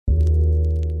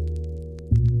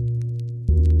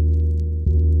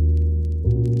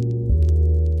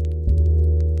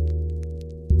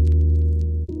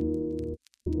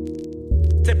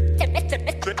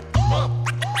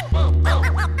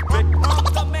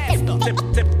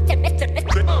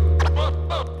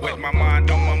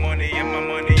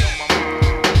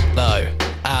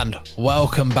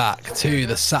welcome back to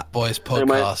the Sackboys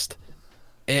podcast.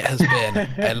 It has been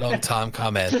a long time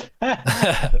coming.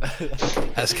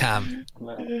 As Cam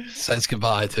says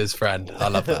goodbye to his friend. I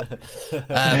love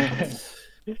that.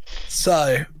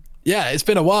 So, yeah, it's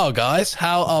been a while, guys.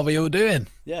 How are we all doing?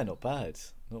 Yeah, not bad.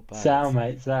 Not bad. Sound,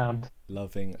 mate, sound.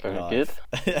 Loving Very life.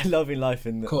 Good. Loving life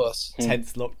in the course.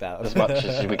 10th lockdown. As much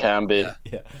as we can be.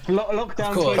 Yeah. Lockdown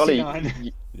Of course.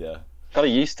 29. Yeah. Got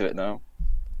used to it now.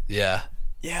 Yeah.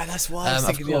 Yeah, that's why I was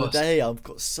thinking the other day. I've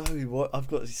got so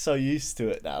used to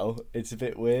it now. It's a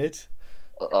bit weird.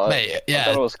 Mate, yeah. I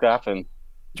thought I was scrapping. Do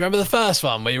you remember the first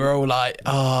one? We were all like,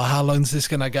 oh, how long is this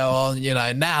going to go on? You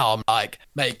know, now I'm like,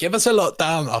 mate, give us a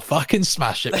lockdown. I'll fucking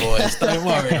smash it, boys. Don't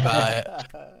worry about it.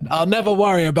 I'll never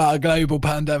worry about a global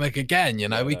pandemic again. You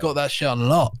know, we got that shit on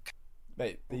lock.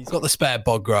 Mate, got the spare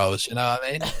bog rolls, you know what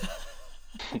I mean?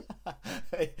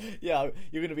 Yeah,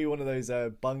 you're going to be one of those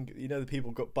the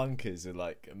people got bunkers with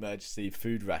like emergency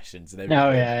food rations and everything.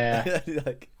 Oh, yeah.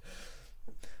 Like,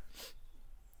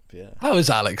 yeah. How is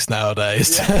Alex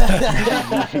nowadays? Who's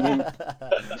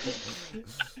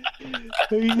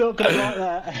not going to like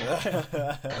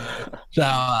that? Shout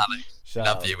out, Alex.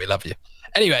 Love you. We love you.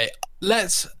 Anyway,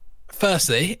 let's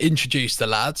firstly introduce the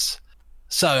lads.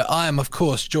 So I am, of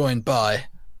course, joined by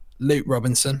Luke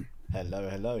Robinson.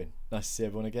 Hello. Nice to see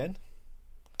everyone again.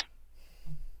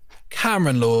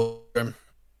 Cameron Lawren.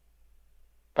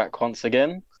 Back once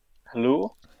again.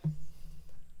 Hello.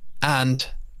 And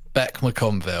Beck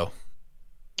McConville.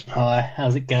 Hi,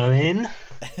 how's it going?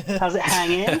 How's it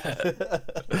hanging?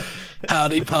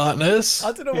 Howdy, partners.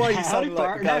 I don't know why you sounded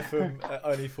like the guy partner. from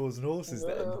Only Fools and Horses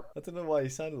then. I don't know why you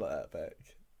sounded like that,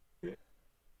 Beck.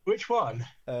 Which one?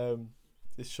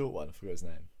 This short one, I forgot his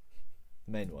name.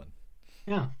 The main one.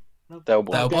 Yeah. Del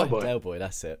Boy. Del Boy,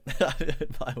 that's it.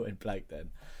 I went blank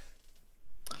then.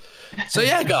 So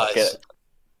yeah, guys.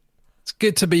 It's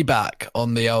good to be back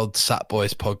on the old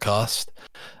Sackboys podcast.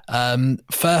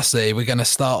 Firstly, we're going to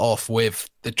start off with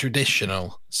the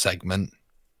traditional segment.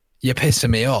 You're pissing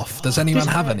me off. Does anyone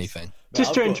have anything?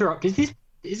 Just to interrupt, is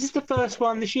this the first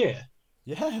one this year?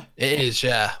 Yeah. It is,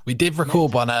 yeah. We did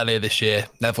record one earlier this year.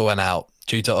 Never went out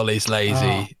due to Ollie's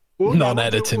lazy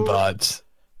non-editing vibes.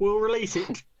 We'll release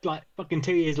it like fucking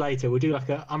 2 years later. We'll do like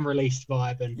a unreleased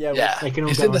vibe and Yeah, they can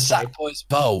all it's go in the and say, Sackboys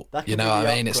vault. You know what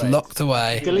I mean? It's upgrade. locked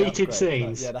away. Deleted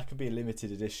scenes. Yeah, that could be a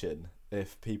limited edition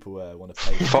if people want to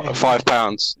pay.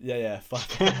 £5. Yeah, fuck.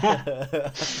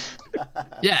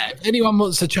 Yeah, if anyone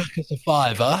wants to chuck us a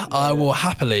fiver, I will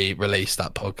happily release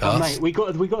that podcast. Oh, mate, we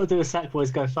got to do a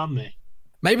Sackboys GoFundMe.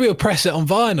 Maybe we'll press it on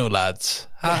vinyl, lads.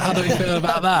 How do we feel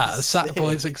about that?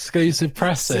 Sackboys exclusive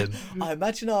pressing.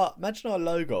 Imagine our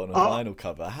logo on a vinyl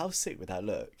cover. How sick would that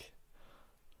look?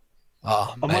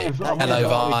 Oh, I mate. might Hello,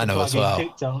 invite vinyl as well.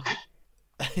 TikTok.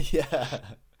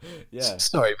 Yeah.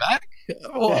 Sorry, Mac.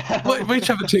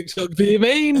 Which other TikTok do you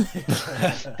mean?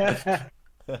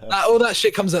 All that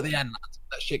shit comes at the end.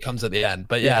 That shit comes at the end.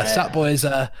 But yeah, Sackboys.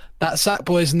 That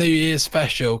Sackboys New Year's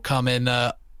special coming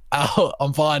out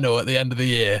on vinyl at the end of the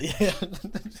year.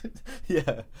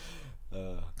 Yeah.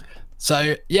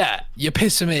 So yeah, you're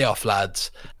pissing me off,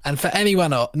 lads. And for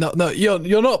anyone, no,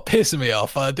 you're not pissing me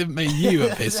off. I didn't mean you were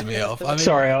pissing me off. I mean,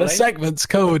 Sorry, the Ollie. segment's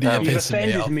called "You're You've pissing me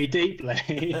offended off." me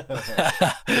deeply.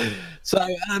 So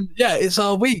yeah, it's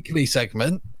our weekly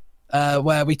segment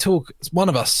where we talk. One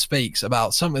of us speaks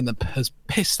about something that has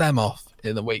pissed them off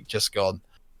in the week just gone,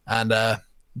 and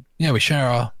we share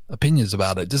our opinions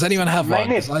about it. Does anyone have one?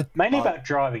 Mainly about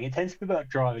driving. It tends to be about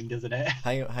driving, doesn't it?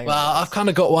 Hang on. Well, I've kind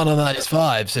of got one of those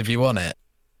vibes if you want it.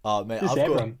 Oh, mate, Just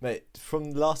everyone.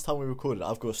 From the last time we recorded,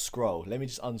 I've got a scroll. Let me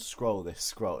just unscroll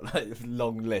this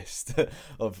long list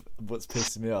of what's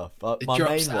pissing me off. It My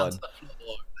drops main down one, to the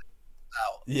floor.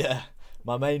 Out. yeah,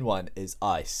 my main one is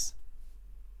ice.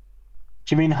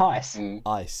 Do you mean heist?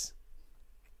 Ice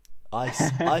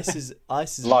is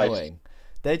Life. annoying.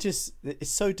 It's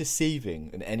so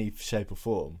deceiving in any shape or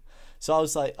form. So I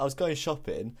was going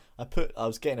shopping. I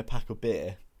was getting a pack of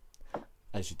beer,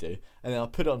 as you do, and then I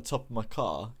put it on top of my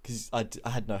car because I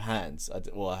had no hands. I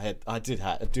do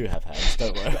have hands.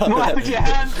 Don't worry about What that. have your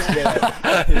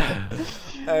hands?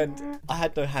 And I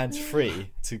had no hands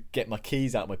free to get my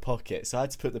keys out of my pocket, so I had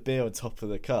to put the beer on top of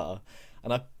the car,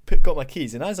 and I got my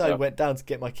keys. And as I went down to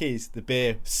get my keys, the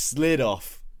beer slid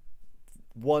off.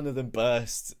 One of them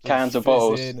burst. Cans of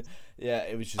bottles. Yeah,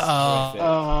 it was just horrific.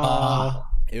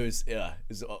 It was, yeah.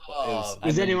 Was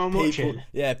and then anyone watching?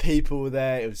 Yeah, people were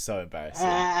there. It was so embarrassing.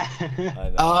 I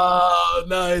know. Oh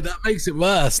no, that makes it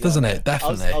worse, doesn't it?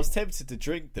 Definitely. I was tempted to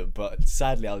drink them, but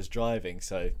sadly I was driving,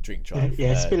 so drive.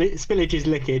 Yeah, spillage is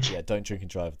lickage. Yeah, don't drink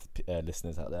and drive,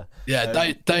 listeners out there.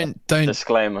 Yeah, don't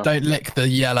Disclaimer. Don't lick the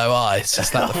yellow ice.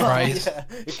 Is that the phrase? Yeah,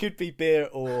 it could be beer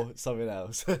or something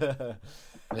else.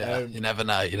 Yeah, you never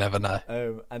know. You never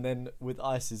know. And then with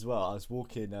ice as well, I was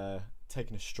walking,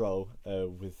 taking a stroll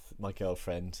with my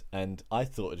girlfriend, and I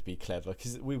thought it'd be clever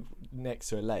because we were next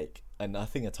to a lake, and I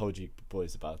think I told you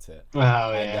boys about it. Oh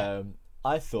yeah. And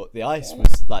I thought the ice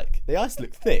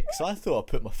looked thick, so I thought I'd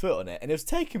put my foot on it, and it was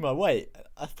taking my weight.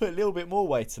 I put a little bit more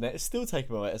weight on it, it's still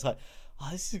taking my weight. It's like, oh,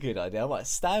 this is a good idea. I might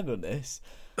stand on this.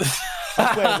 I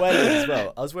was wearing wellies as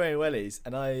well. I was wearing wellies,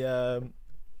 and I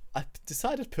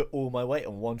decided to put all my weight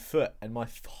on one foot, and my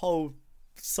whole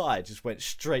side just went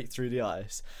straight through the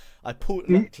ice.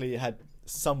 Luckily had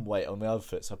some weight on the other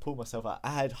foot, so I pulled myself out.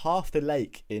 I had half the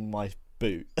lake in my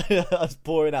boot. I was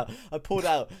pouring out. I pulled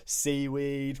out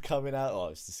seaweed coming out. Oh,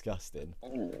 it was disgusting.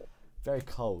 Very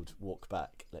cold walk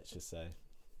back, let's just say.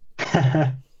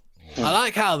 I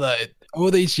like how though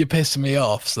all these you're pissing me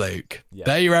off, Luke. Yeah.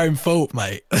 They're your own fault,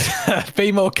 mate.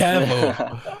 Be more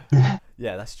careful.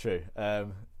 Yeah, that's true.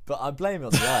 But I'm blaming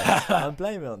it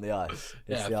on the ice.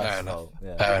 It's the ice fault.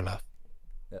 Yeah. Fair enough.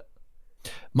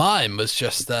 Mine was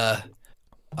just I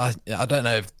don't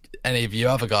know if any of you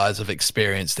other guys have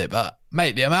experienced it, but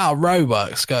mate, the amount of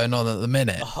roadworks going on at the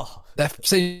minute, they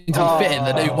seem to be fitting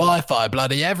the new Wi-Fi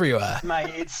bloody everywhere.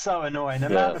 Mate, it's so annoying. The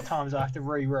amount of times I have to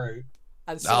reroute.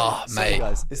 And mate,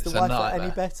 guys, is the Wi-Fi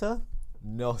any better?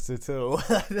 Not at all.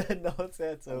 Not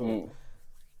at all.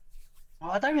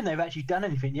 Well, I don't think they've actually done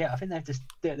anything yet. I think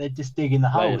they're just digging the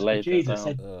holes. But Jesus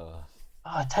said,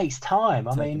 it takes time.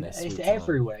 I mean, it's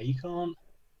everywhere. You can't.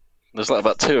 There's like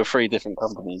about 2 or 3 different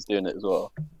companies doing it as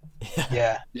well.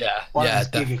 Yeah. One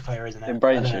of them's Gigaclear, isn't it? In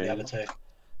Braintree. I don't know the other two.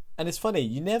 And it's funny,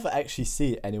 you never actually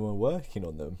see anyone working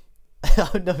on them.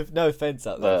 no offense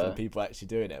out there for people actually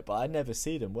doing it, but I never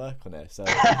see them work on it. So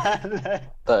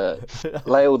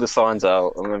lay all the signs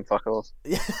out and then fuck off.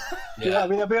 Yeah, I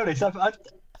mean, I'll be honest.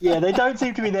 They don't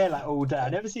seem to be there like all day. I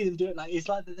never see them do it. Like it's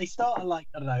like they start at like,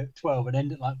 I don't know, 12 and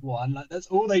end at like 1. Like that's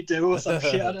all they do or some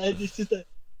shit. I don't know, it's just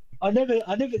I never.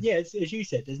 Yeah, as you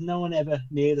said, there's no one ever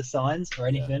near the signs or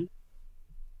anything.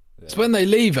 Yeah. It's when they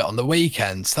leave it on the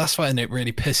weekends. That's when it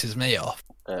really pisses me off.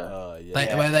 Where they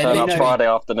turn leave up Friday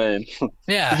afternoon.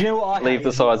 Yeah. You know what? Leave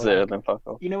the signs there and then fuck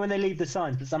off. You know when they leave the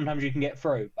signs, but sometimes you can get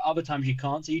through, but other times you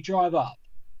can't. So you drive up,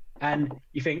 and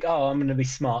you think, "Oh, I'm going to be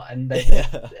smart," and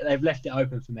they've left it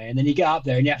open for me. And then you get up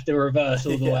there and you have to reverse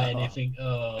all the way, and you think,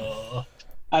 "Oh,"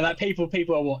 and like people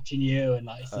are watching you, and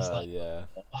like it's just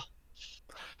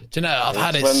Do you know, I've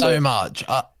had it so much.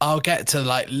 I'll get to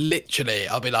like literally,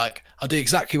 I'll be like, I'll do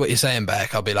exactly what you're saying,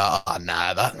 Beck. I'll be like, oh,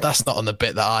 nah, that's not on the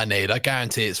bit that I need. I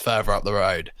guarantee it's further up the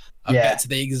road. I'll get to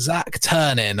the exact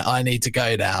turn-in I need to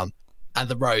go down, and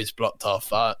the road's blocked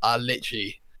off. I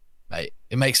literally, mate,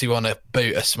 it makes you want to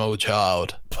boot a small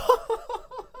child.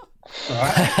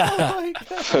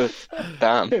 Damn.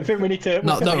 I think we need to.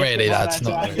 Not really, lads.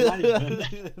 Not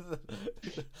really.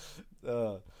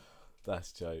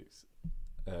 That's jokes.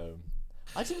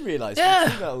 I didn't realise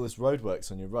about all this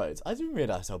roadworks on your roads. I didn't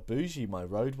realise how bougie my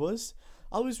road was.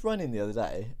 I was running the other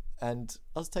day, and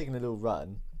I was taking a little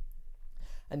run,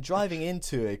 and driving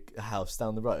into a house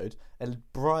down the road, a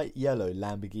bright yellow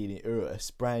Lamborghini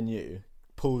Urus, brand new,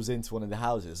 pulls into one of the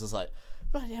houses. I was like,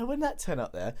 right, yeah, when did that turn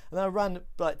up there? And then I ran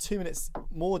like 2 minutes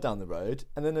more down the road,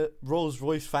 and then a Rolls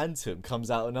Royce Phantom comes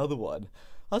out another one.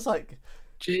 I was like,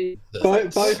 Jesus.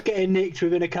 Both getting nicked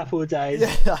within a couple of days.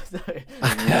 Yeah,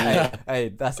 I know. hey,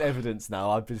 that's evidence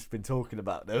now. I've just been talking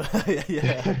about them.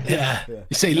 Yeah. You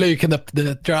see Luke in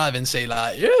the driving seat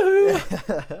like, yoo-hoo.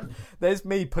 There's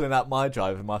me pulling out my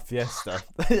drive in my Fiesta.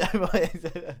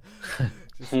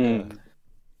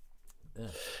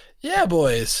 Yeah,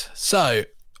 boys. So,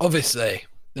 obviously,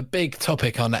 the big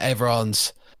topic on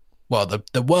everyone's, well,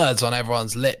 the words on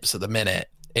everyone's lips at the minute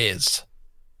is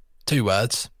 2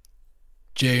 words.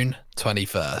 June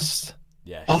 21st.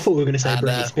 Yeah. I thought we were going to say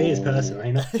Britney Spears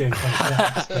personally, not June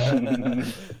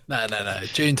 21st. No.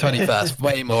 June 21st,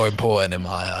 way more important in my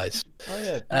eyes. Oh,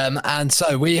 yeah. And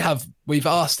so we've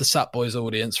asked the Sackboys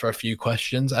audience for a few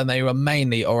questions, and they were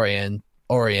mainly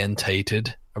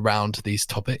orientated around these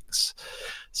topics.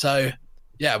 So,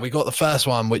 yeah, we got the first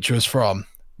one, which was from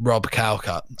Rob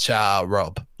Calcutt. Shout out,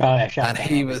 Rob. Oh, yeah, shout out.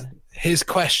 And his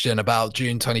question about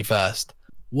June 21st.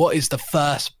 What is the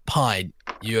first pint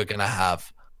you are going to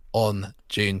have on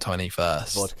June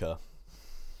 21st? Vodka.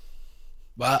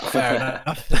 Well, fair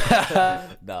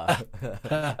enough. No.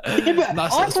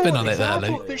 Nice little spin on it there,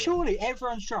 Luke. But surely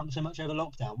everyone's drunk so much over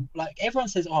lockdown. Like everyone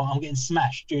says, "Oh, I'm getting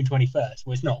smashed June 21st."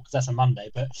 Well, it's not because that's a Monday,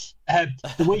 but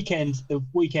the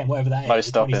weekend, whatever that Most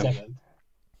is, of the them. 27th.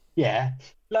 Yeah,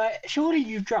 like surely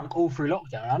you've drunk all through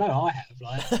lockdown. I know I have.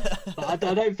 Like,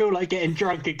 I don't feel like getting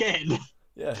drunk again.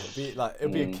 Yeah,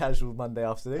 it'd be a casual Monday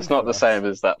afternoon. It's not the same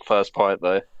as that first pint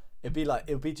though.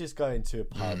 It'd be just going to a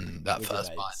pub that with your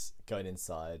first mates, going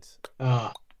inside.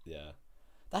 Oh, Yeah,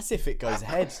 that's if it goes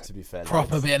ahead. To be fair,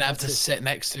 Proper lads. being able to sit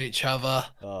next to each other.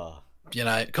 Oh. You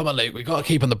know, come on, Luke. We've got to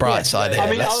keep on the bright side yeah. here.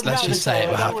 I mean, I was Let's about just to say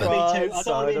what I don't happened. want to be I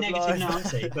don't want to be Side of negative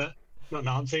life. Nancy, but not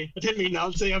Nancy. I didn't mean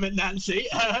Nancy. I meant Nancy.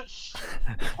 I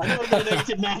don't want to be a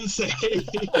negative Nancy.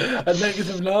 A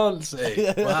negative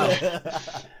Nancy. Wow.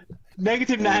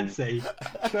 Negative Nancy,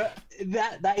 but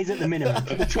that is at the minimum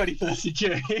for the 21st of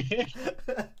June.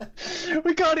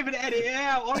 We can't even edit it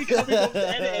out. I can't be able to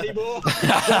edit anymore.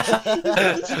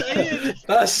 Stay in.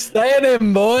 That's staying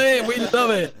in, boy. We love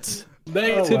it.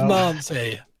 Negative Oh, well.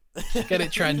 Nancy. Get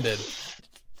it trending.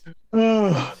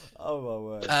 Oh my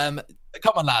word.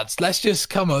 Come on, lads. Let's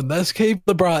keep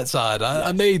the bright side.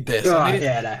 I need this. I Right, need-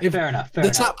 yeah, no, if fair enough. the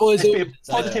Tap Boys Let's be a always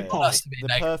positive want us point. to be The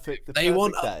negative. perfect They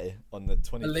want day on the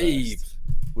 21st believe.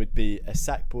 would be a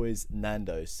Sackboys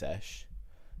Nando's sesh,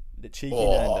 the cheeky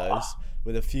Oh. Nando's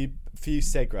with a few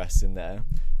Segras in there,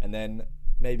 and then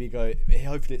maybe go.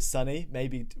 Hopefully it's sunny.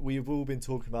 Maybe we've all been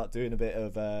talking about doing a bit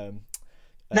of.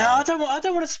 No, I don't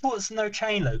want to support no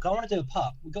chain, Luke. I want to do a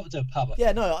pub. We've got to do a pub.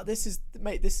 Yeah, no, this is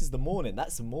the morning.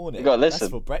 That's the morning. You gotta That's listen.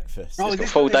 for breakfast. Oh, It's this-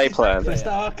 a full this day is plan. breakfast.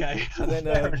 Yeah. Oh, okay. And then,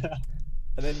 Fair enough.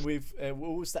 And then we've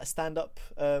what was that stand-up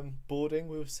boarding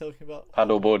we were talking about?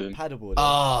 Paddle boarding. Paddleboarding.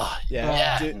 Oh,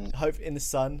 Yeah, yeah. hope in the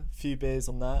sun, a few beers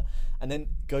on that, and then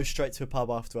go straight to a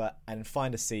pub after that and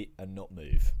find a seat and not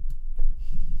move.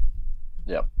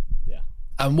 Yep. Yeah,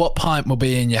 And what pint will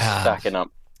be in your hand? Stacking up.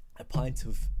 a pint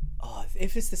of. Oh,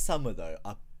 if it's the summer though,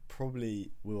 I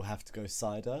probably will have to go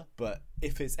cider. But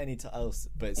if it's any else,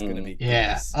 but it's going to be Yeah,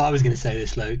 Guinness, I was going to say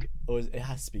this, Luke. or it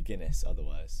has to be Guinness.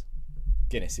 Otherwise,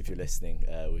 Guinness, if you're listening,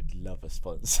 would love a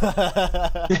sponsor.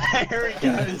 Here it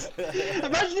goes.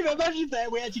 Imagine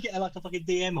if we actually get like a fucking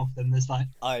DM off them that's like,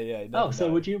 Oh yeah. oh,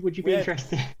 so would you be Yeah.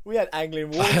 interested? We had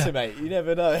angling water, mate. You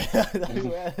never know.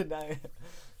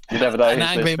 You never know. An who's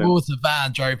angry listening. water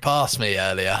van drove past me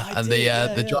earlier, and did, yeah.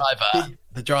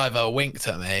 the driver winked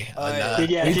at me. Oh, and, yeah. Did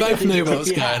you- we did you- both did you knew what tip was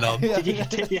your going hat? on. Did you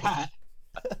tip your hat?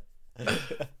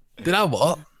 Did I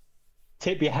what?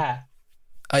 Tip your hat.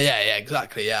 Oh yeah,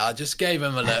 exactly. Yeah, I just gave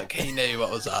him a look. He knew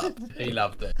what was up. He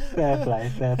loved it. Fair play,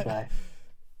 fair play.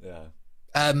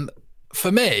 Yeah.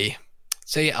 For me,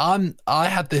 see, I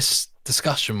had this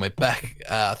discussion with Beck.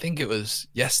 I think it was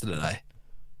yesterday.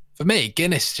 For me,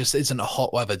 Guinness just isn't a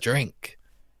hot weather drink.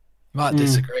 You might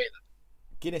disagree.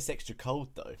 Guinness extra cold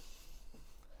though.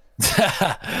 Fair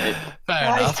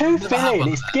No, enough. it's too Never had filling.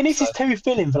 one. Guinness is too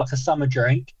filling for like a summer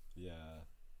drink. Yeah,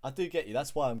 I do get you.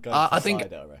 That's why I'm going for I think-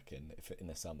 cider. I reckon if in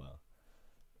the summer.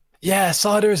 Yeah,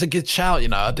 cider is a good shout. You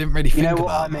know, I didn't really You think know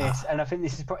what I about miss, that. and I think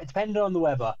this is depending on the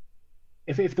weather.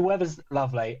 If the weather's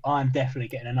lovely, I'm definitely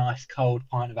getting a nice cold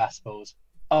pint of Aspals.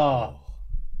 Oh,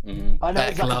 Mhm. I know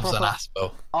Beck it's like a loves an proper.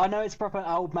 Aspel. I know it's proper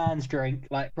old man's drink,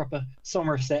 like proper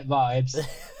Somerset vibes,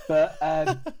 but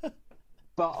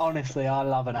honestly, I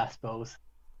love an Aspals.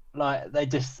 Like they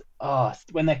just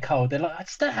when they're cold, they're like I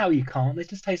just don't know how you can't. They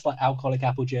just taste like alcoholic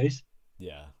apple juice.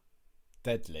 Yeah,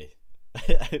 deadly.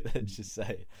 Let's just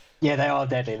say. Yeah, they are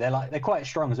deadly. They're quite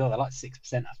strong as well. They're like 6%,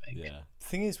 I think. Yeah. The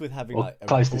thing is with having Or like a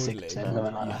close to Red Bull 6%, league, something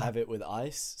like you that. have it with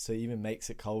ice, so it even makes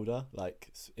it colder.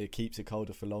 Like it keeps it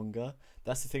colder for longer.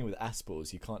 That's the thing with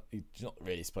Aspals. You're not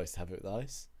really supposed to have it with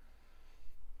ice.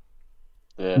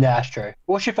 Yeah. Yeah, that's true.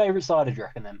 What's your favourite cider, do you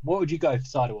reckon, then? What would you go for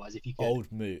cider-wise if you could?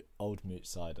 Old moot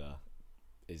cider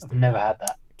is I've never had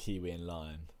that. kiwi and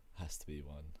lime has to be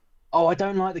one. Oh, I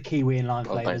don't like the kiwi and lime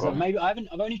Oh, thank flavours. God. Maybe I've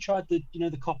only tried the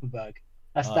Copperberg.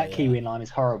 That Yeah. kiwi and lime is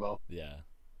horrible. Yeah.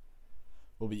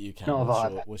 What about you, Cam? Not a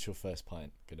vibe. What's your first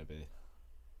pint gonna be?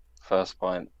 First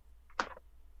pint.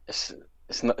 It's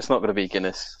not going to be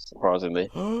Guinness, surprisingly.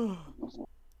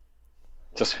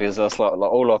 Just because that's like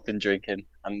all I've been drinking,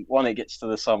 and when it gets to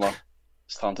the summer,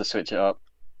 it's time to switch it up.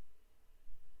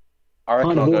 I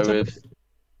reckon Pint of I'll go water?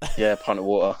 with pint of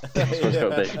water. That's what it's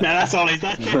gotta be. No, that's Ollie's.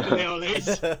 That's definitely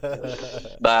Ollie's.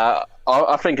 Nah,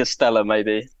 I think a Stella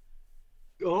maybe.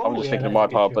 Oh, I'm just yeah, thinking of that's my a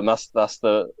good pub, choice. and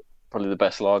that's probably the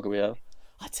best lager we have.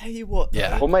 I tell you what,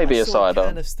 Yeah. though, Or maybe I a saw cider.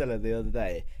 can of Stella the other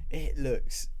day. It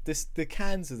looks the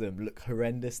cans of them look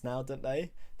horrendous now, don't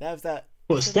they? They have that.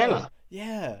 What, Stella?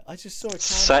 Yeah, I just saw a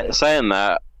can. of it. Saying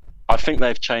that, I think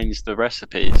they've changed the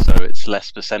recipe, so it's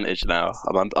less percentage now.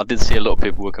 I did see a lot of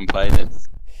people were complaining.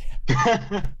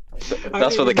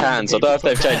 That's for the cans. I don't know if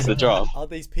they've changed the draft. Are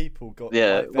these people got?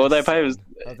 Yeah, white well, they vests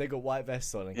pay. on? Have they got white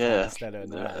vests on and Yeah. Stella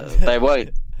and Yeah.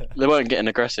 that? They weren't getting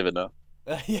aggressive enough.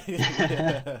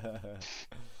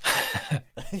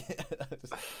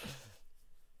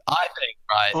 I think,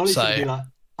 right, Ollie's so gonna be like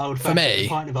old for me-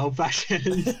 pint of old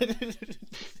fashioned.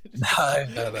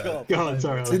 no. Go on,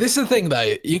 sorry. See, this is the thing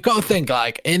though. You've got to think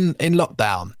like in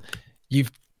lockdown,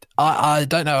 I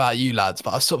don't know about you lads,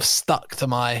 but I've sort of stuck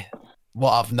to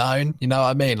what I've known. You know what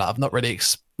I mean? Like I've not really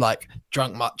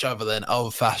drunk much other than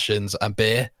old fashions and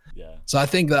beer. Yeah. So I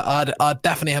think that I'd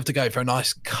definitely have to go for a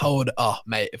nice cold. Oh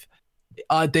mate,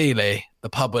 ideally the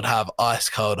pub would have ice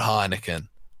cold Heineken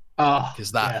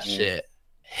because that shit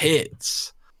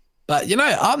hits. But you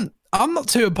know, I'm not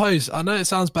too opposed. I know it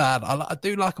sounds bad. I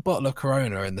do like a bottle of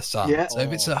Corona in the sun. Yeah. So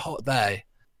if it's a hot day,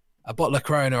 a bottle of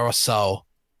Corona or Sol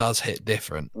does hit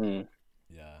different. Mm.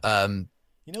 Yeah.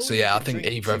 You know So when yeah, you I can think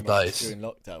drink either too of much those. during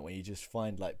lockdown, when you just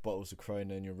find like bottles of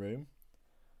Corona in your room.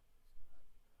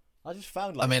 I just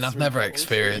found like. I mean, I've 3 never bottles.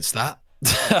 experienced that.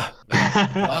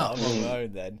 Wow, I'm on my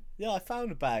own then. Yeah, I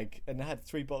found a bag and it had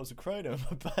 3 bottles of Corona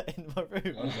in my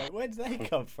room. I was like, where did they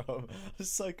come from? I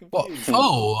was so confused. What, full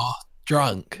or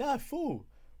drunk? No, full.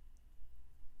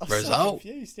 I was so Result?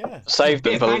 confused, yeah. Save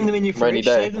them Yeah, for bang them in your rainy fridge,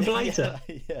 day. save them for later.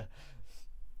 Yeah.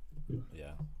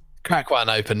 Yeah. Crack one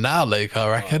open now, Luke, I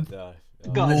reckon. Oh,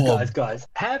 no. Guys,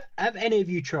 have any of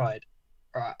you tried?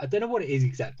 Right, I don't know what it is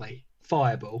exactly.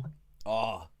 Fireball.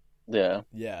 Oh, Yeah.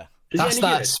 yeah. Is That's it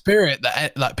any that good? spirit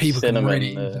that like people Cinnamon, can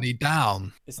really yeah. easily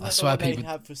down. Isn't I that the swear one they people.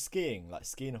 have for skiing? Like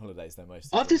skiing holidays, they're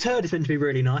most. I've just heard it's meant to be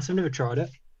really nice. I've never tried it.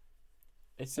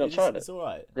 It's, You've not tried it's all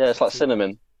right. Yeah, it's like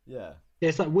cinnamon. Yeah. Yeah,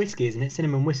 it's like whiskey, isn't it?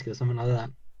 Cinnamon whiskey or something like that.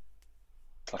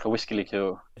 It's like a whiskey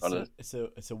liqueur.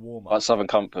 It's a warm up. Like Southern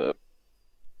Comfort.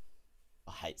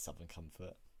 I hate Southern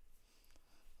Comfort.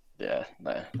 Yeah,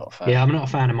 no, not a fan. Yeah, I'm not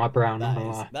a fan of my brown. Not That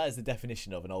gonna is, lie. that is the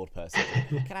definition of an old person.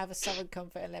 Can I have a Southern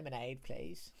Comfort and lemonade,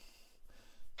 please?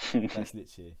 That's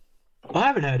literally. I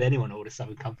haven't heard anyone order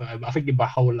Southern Comfort. I think in my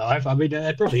whole life. I mean,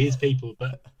 there probably is people,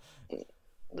 but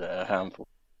Yeah, handful.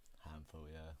 Handful,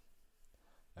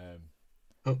 yeah.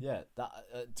 Oh. Yeah, that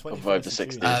Of 21st over of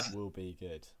 60s. June will be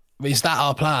good. Is that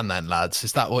our plan then, lads?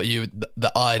 Is that what the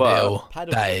ideal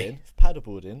day?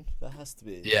 Paddleboarding, that has to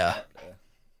be. Yeah.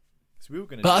 So we were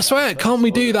gonna But do I that swear, first, can't we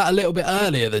do wasn't that a little bit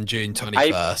earlier than June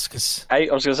 21st? Because I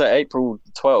was going to say April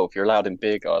 12th, you're allowed in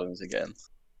beer gardens again.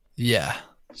 yeah,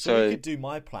 it? So So we could do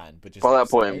my plan, but just by that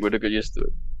point, outside. we'd have got used to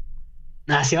it.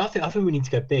 nah. See, I think we need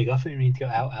to go big. I think we need to go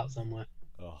out somewhere.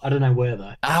 Oh. I don't know where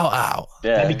though. out.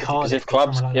 Yeah, Maybe because Cardiff if or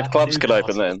clubs somewhere like that, clubs or could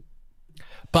open Newcastle. then,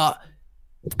 But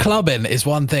clubbing is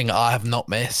one thing I have not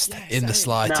missed Yeah, in the same.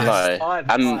 slightest. No. I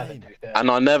And- and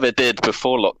I never did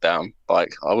before lockdown.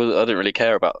 Like I didn't really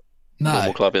care about normal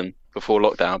No, clubbing before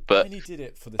lockdown, I but only did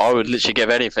it for the. I would social- literally give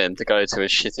anything to go to a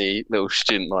shitty little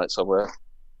student night somewhere.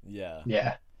 Yeah.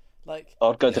 Yeah. Like.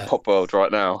 I'd go to Yeah. Pop World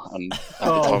right now and have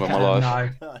the time of my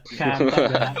life. No. Cam, don't go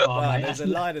that far, Wow, mate. there's a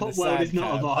line in Pop the World sand. is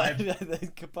not a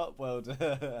vibe. The Pop World.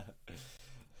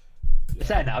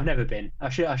 Saying that, I've never been. I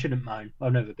shouldn't moan.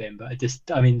 I've never been, but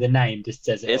I mean, the name just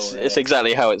says it It's all. it's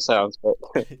exactly how it sounds, but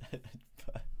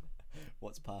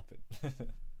What's popping?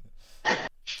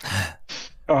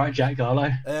 All right, Jack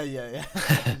Garlow. Yeah.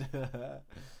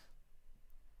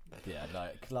 Yeah, no,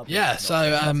 club. Yeah, is so,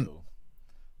 not bad at all.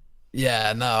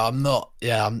 yeah, no, I'm not.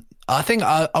 Yeah, I think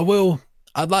I will.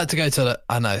 I'd like to go to.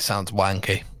 I know it sounds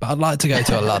wanky, but I'd like to go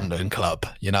to a London club.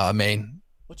 You know what I mean?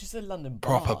 Or just a London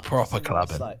bar. Proper Just a nice,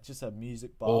 clubbing. like just a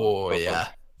music bar. Oh yeah.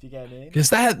 If you get me. Because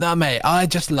that, no, mate, I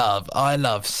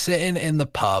love sitting in the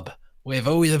pub with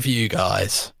all of you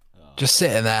guys, just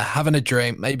sitting there having a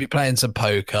drink, maybe playing some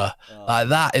poker. Like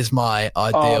that is my Oh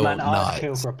ideal man, I'd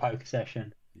kill night. for a poker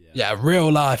session. Yeah, real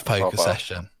life poker Proper.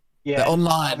 session. Yeah, The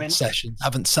online I mean, sessions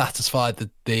haven't satisfied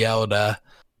the elder.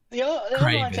 the online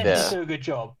craving. tend Yeah. to do a good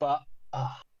job, but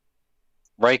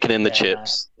raking in the Yeah,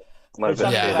 chips. No there's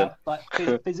better something Yeah. feeling.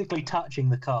 about like physically touching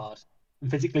the card and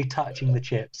physically touching the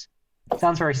chips.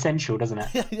 Sounds very sensual, doesn't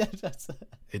it? Yeah, that's it.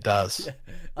 It does.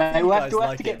 I think We'll you have guys to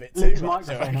like it a get bit Luke's too much,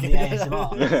 I microphone on reckon.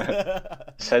 the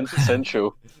ASMR.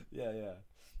 Sensual. Yeah.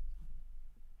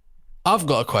 I've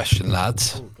got a question,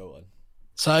 lads. Oh, go on.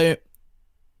 So,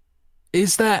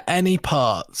 is there any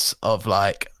parts of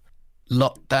like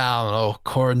lockdown or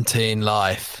quarantine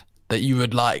life that you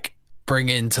would like bring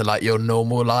into like your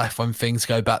normal life when things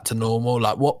go back to normal?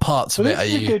 Like, what parts Well, of it this are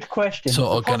is a you? good question.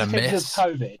 sort of The gonna positives miss? of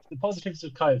COVID. The positives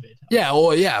of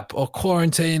COVID. Or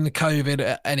quarantine,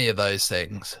 COVID, any of those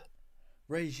things.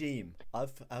 Regime.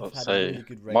 I've had So, a really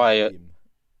good my, regime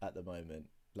at the moment.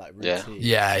 Like Yeah. routine.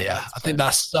 Yeah. I think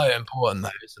that's so important, though,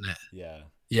 isn't it? Yeah.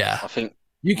 Yeah. I think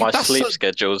My sleep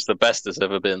schedule is the best it's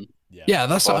ever been. Yeah,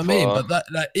 that's what I mean. By But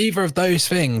either of those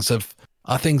things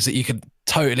are things that you could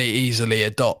totally easily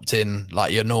adopt in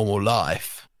like your normal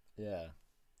life. Yeah.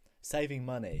 Saving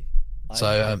money. So,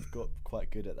 I've got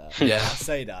quite good at that. Yeah. I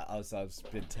say that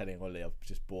I've been telling Ollie I've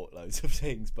just bought loads of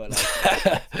things, but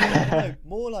like I don't know,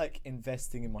 more like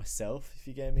investing in myself. If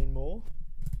you get me more,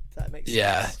 if that makes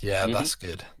sense. Yeah, Mhm. that's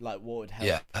good. Like what would help?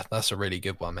 Yeah, that's a really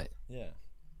good one, mate. Yeah.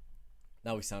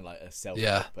 Now we sound like a self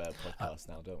podcast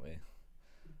now, don't we?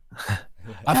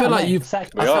 I feel like you've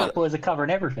Sackboys are covering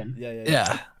everything.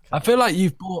 Yeah. I feel like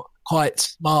you've bought quite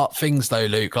smart things though,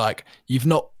 Luke. Like you've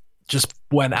not just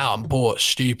went out and bought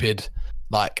stupid,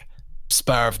 like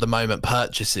spur of the moment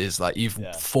purchases. Like you've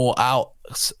thought out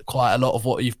quite a lot of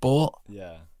what you've bought.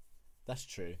 Yeah, that's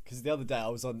true. Because the other day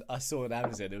I saw on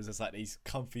Amazon, it was just like these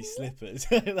comfy slippers.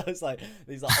 And I was like,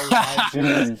 these like old man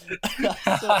shoes.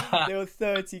 They were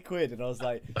 30 quid, and I was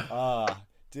like,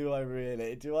 do I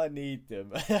really? Do I need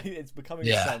them? It's becoming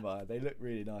summer. They look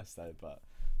really nice though, but.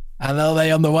 And are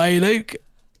they on the way, Luke?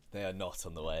 They are not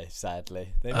on the way, sadly.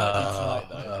 They might be tonight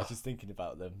though. Just thinking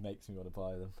about them makes me want to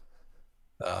buy them.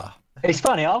 It's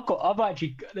funny. I've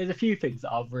actually. There's a few things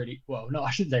that I've really. Well, no,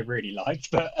 I shouldn't say really liked,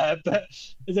 but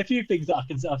there's a few things that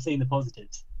I've seen the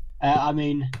positives. I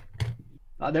mean,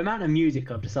 like, the amount of music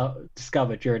I've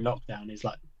discovered during lockdown is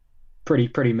like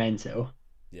pretty mental.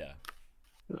 Yeah.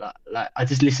 Like I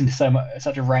just listened to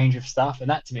such a range of stuff, and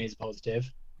that to me is a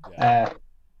positive. Yeah.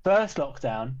 First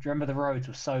lockdown, do you remember the roads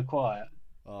were so quiet?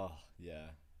 Oh yeah.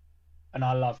 And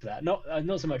I loved that. Not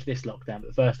so much this lockdown, but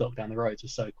the first lockdown, the roads were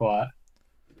so quiet.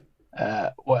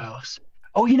 What else?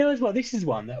 Oh, you know as well. This is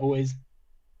one that always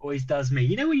does me.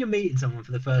 You know when you're meeting someone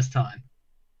for the first time,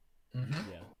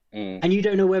 and you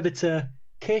don't know whether to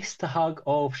kiss, to hug,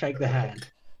 or shake the hand.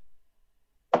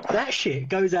 That shit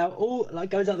goes out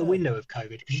the window of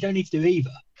COVID because you don't need to do either.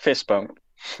 Fist bump.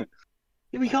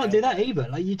 Yeah, we can't do that either.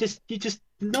 Like you just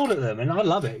nod at them, and I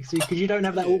love it because you don't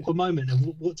have that awkward moment of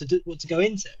what to go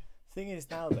into. Thing is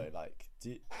now though, like,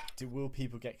 will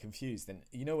people get confused? And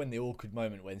you know when the awkward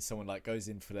moment when someone like goes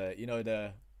in for the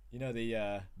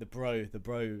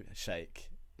bro shake,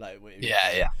 like with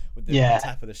the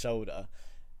tap of the shoulder.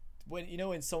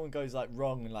 When someone goes like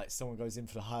wrong and like someone goes in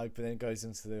for the hug, but then goes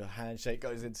into the handshake,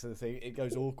 goes into the thing, it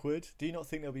goes awkward. Do you not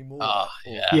think there'll be more?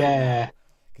 Yeah.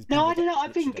 No, I don't know. I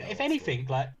think if anything,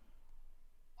 like,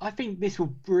 I think this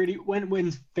will really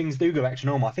when things do go back to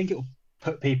normal, I think it will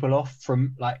put people off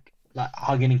from like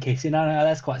hugging and kissing. I know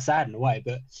that's quite sad in a way,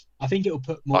 but I think it will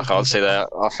put more. I can't see that.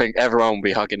 I think everyone will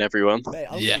be hugging everyone.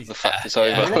 Mate, the fact it's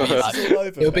over.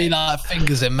 It'll be like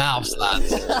fingers in mouths,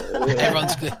 lads.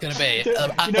 Everyone's going to be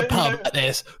at the pub like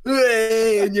this.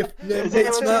 And your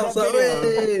mates' mouths like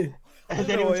this. Has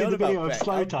anyone seen the video of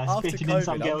Slow Tie spitting in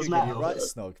some girl's mouth? Right,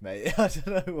 snog, mate. I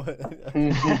don't know what.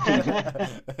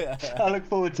 I look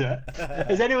forward to it.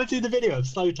 Has anyone seen the video of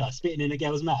Slow Tie spitting in a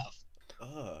girl's mouth?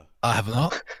 I have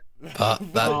not. But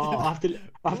that...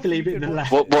 I have to leave it in the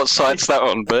left. What site's that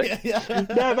on, Vic?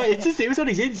 No, mate, it was on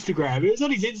his Instagram. It was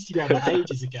on his Instagram like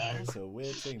ages ago. It's a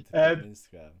weird thing to put on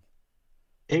Instagram.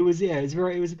 It was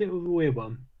a bit of a weird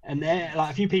one. And there,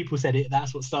 like a few people said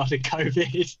that's what started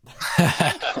COVID.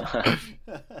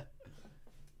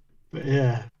 But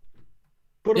yeah.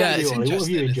 What about you, Ollie? What have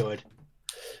you enjoyed?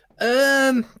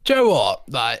 Do you know what?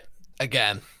 Like,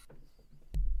 again,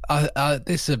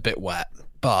 this is a bit wet,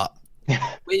 but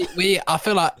I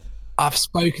feel like I've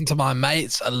spoken to my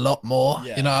mates a lot more.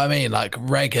 You know what I mean? Like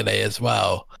regularly as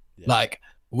well. Like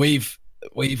we've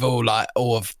all like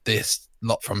all of this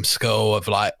lot from school have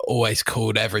like always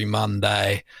called every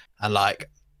Monday, and like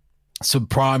some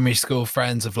primary school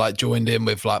friends have like joined in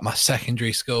with like my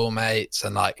secondary school mates,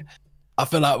 and like I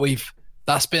feel like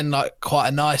that's been like quite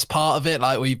a nice part of it.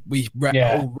 Like we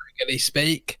all regularly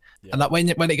speak, and like when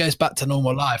it goes back to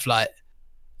normal life, like,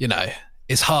 you know,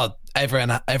 it's hard.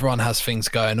 Everyone has things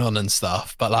going on and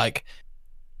stuff, but like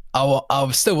I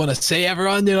still want to see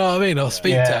everyone. You know what I mean? Or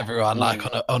speak to everyone like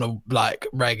on a like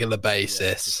regular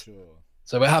basis. Yeah, for sure.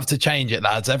 So we have to change it,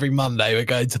 lads. Every Monday we're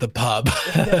going to the pub.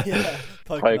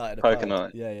 Poker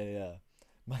night. Yeah.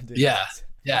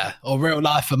 Yeah. Or real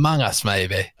life Among Us,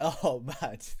 maybe. Oh,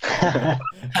 mad.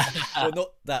 Well, not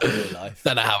that real life.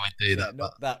 Don't know how we do that.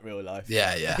 Not that real life.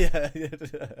 Yeah.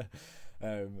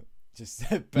 Just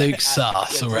Luke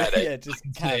sus already. Yeah, just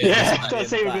don't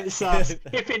seem a bit sus.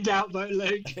 If in doubt, vote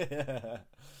Luke.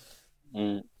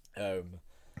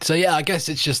 So yeah, I guess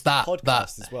it's just that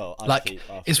podcast as well. Like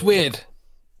it's weird.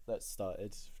 That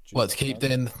started. What, to keep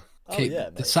doing Oh Keep yeah,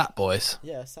 the mate. Sackboys.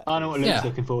 Yeah, Sackboys. I know what Luke's Yeah.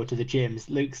 looking forward to, the gyms.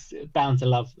 Luke's bound to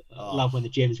love when the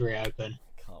gyms reopen.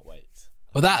 Can't wait.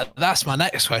 Well, that's my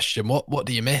next question. What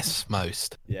do you miss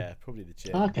most? Yeah, probably the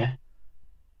gym. Okay.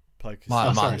 Poker.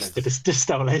 My- Sorry, mine's- Luke, just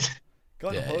stole it.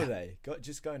 Going on Yeah, holiday.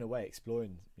 Just going away,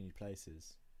 exploring new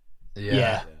places.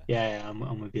 Yeah,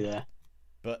 I'm with you there.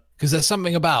 But Because there's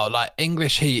something about like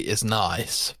English heat is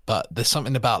nice, but there's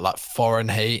something about like foreign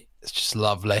heat. It's just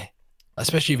lovely,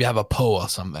 especially if you have a pool or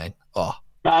something. Oh,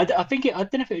 I think I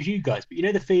don't know if it was you guys, but you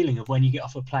know the feeling of when you get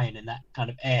off a plane and that kind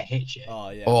of air hits you.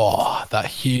 oh, that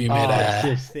humid Oh, air.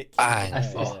 it's just thick. bang.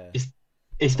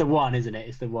 It's the one, isn't it?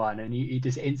 It's the one, and you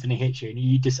just instantly hit you, and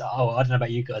you just I don't know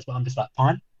about you guys, but I'm just like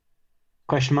pint?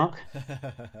 Question mark.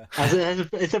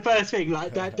 It's the first thing.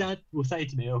 Like Dad will say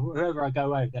to me, or whoever I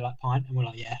go over, they're like pint, and we're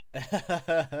like,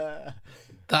 yeah.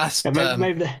 That's And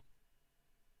maybe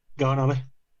go on, Ollie.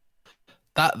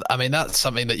 that's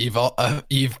something that you've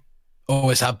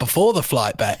always had before the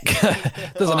flight back.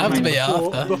 Doesn't have to be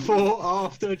after. Before,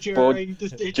 after, during.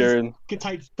 During. It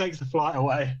takes the flight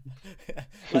away.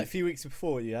 Like a few weeks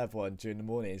before, you have one during the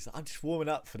morning. It's like, I'm just warming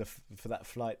up for that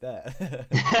flight there.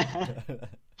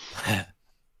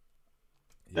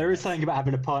 There is something about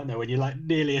having a pint though when you're like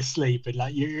nearly asleep and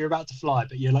like you're about to fly,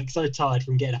 but you're like so tired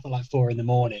from getting up at like 4 a.m.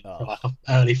 for like an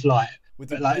early flight.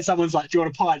 But like someone's like, "Do you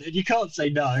want a pint?" and you can't say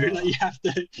no. Like you have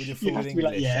to. With your full to be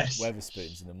like, English yes.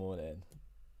 Weatherspoons in the morning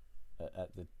at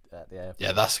the airport.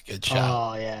 Yeah, that's a good shout.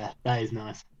 Oh yeah, that is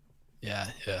nice. Yeah.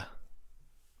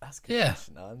 That's good. Yeah.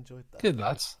 Question. I enjoyed that. Good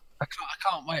lads. I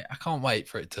can't wait. I can't wait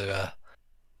for it to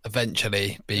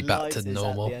eventually be The back light to is at the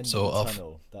normal, end sort the of.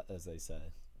 tunnel, that, as they say.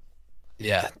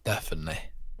 Yeah, definitely.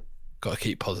 Got to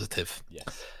keep positive.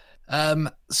 Yes.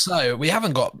 So we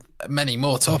haven't got many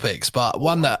more topics, but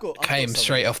one that came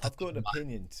straight off the. I've got an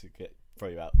opinion to throw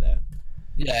you out there.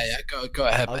 Yeah. Go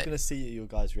ahead, I was mate. going to see your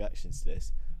guys' reactions to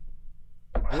this.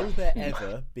 Will there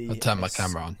ever be? I'll turn my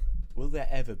camera on. Will there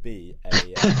ever be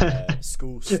a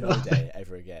school snow day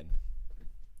ever again?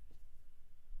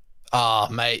 Ah,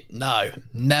 mate, no,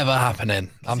 never happening.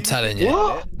 I'm telling you.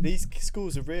 What? These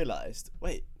schools have realised.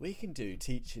 Wait, we can do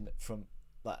teaching from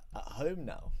like at home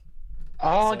now.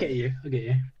 Oh, So- I get you.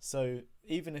 So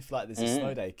even if like there's a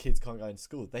snow day, kids can't go into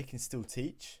school. They can still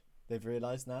teach. They've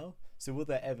realised now. So will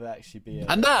there ever actually be a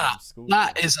And school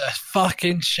that day? is a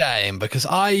fucking shame because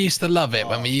I used to love it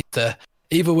when we used to.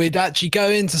 Either we'd actually go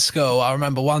into school. I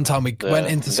remember one time we went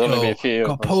into there's only school, been a few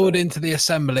got of us pulled there. into the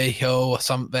assembly hall or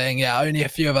something. Yeah, only a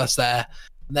few of us there.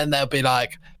 And then they'll be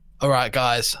like, all right,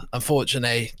 guys,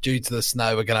 unfortunately, due to the snow,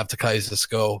 we're going to have to close the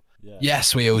school. Yeah.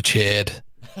 Yes, we all cheered.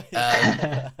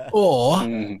 Or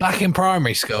back in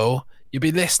primary school, you'd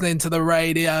be listening to the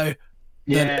radio,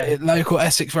 Yeah. the local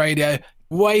Essex radio,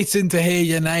 waiting to hear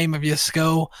your name of your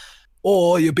school.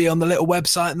 Or you'd be on the little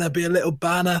website and there'd be a little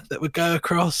banner that would go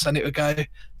across and it would go,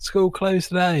 school closed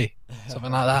today,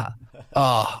 something like that.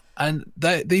 Oh, and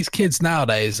these kids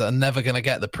nowadays are never going to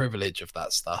get the privilege of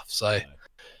that stuff. So,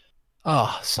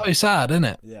 so sad, isn't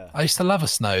it? Yeah. I used to love a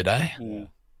snow day. Yeah.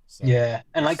 So, Yeah,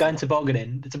 and like going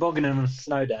tobogganing on a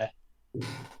snow day.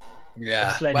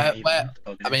 Yeah. Sledding even, Where,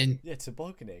 tobogganing. I mean, Yeah,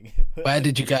 tobogganing. where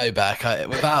did you go back?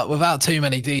 Without too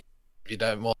many details, if you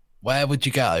don't want. Where would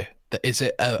you go? Is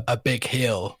it a big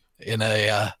hill in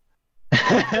a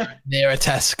near a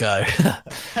Tesco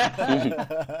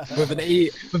with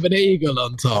an eagle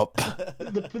on top?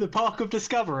 the Park of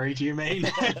Discovery, do you mean?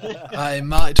 I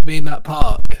might be in that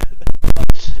park.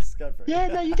 Discovery. Yeah,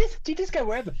 no, you just go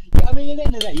wherever. Yeah, I mean, at the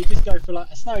end of the day, you just go for like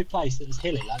a snowy place that was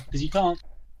hilly, like because you can't.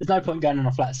 There's no point going on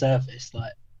a flat surface,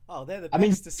 like. Oh, they're the I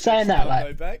mean, best to saying that, like-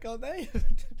 go back, aren't they?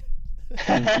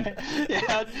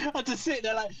 Yeah, I'd just sit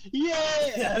there like,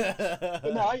 yeah.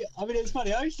 But no, I mean, it's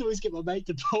funny. I used to always get my mate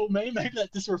to pull me. Maybe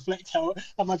that just reflects how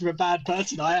much of a bad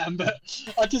person I am. But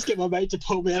I'd just get my mate to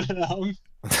pull me along.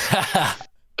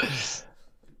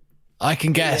 I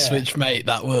can guess Yeah. which mate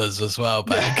that was as well,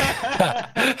 Beck. Yeah,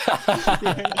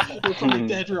 you're probably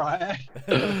dead right.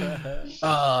 Mate,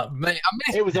 I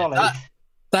miss It was Ollie.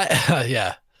 that.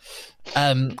 Yeah,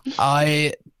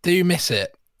 I do miss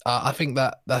it. I think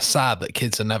that's sad that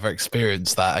kids have never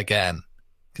experienced that again.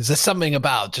 Because there's something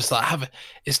about just like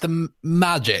it's the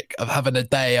magic of having a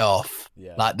day off,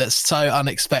 Yeah. like that's so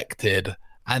unexpected,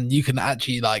 and you can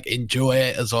actually like enjoy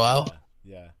it as well.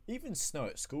 Yeah. Even snow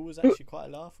at school was actually quite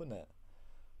a laugh, wasn't it?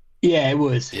 Yeah, it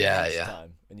was. Yeah, Next yeah.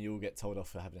 time, and you all get told off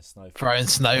for having a snow. Throwing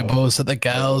snowballs at the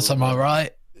girls, am I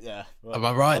right? Yeah. Am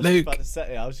I right, I was Luke? About to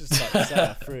say, I was just about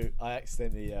to say I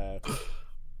accidentally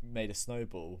made a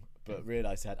snowball, but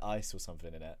realised it had ice or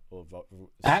something in it.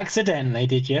 Accidentally,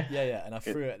 did you? Yeah, and I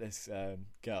threw it at this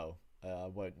girl. I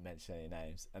won't mention any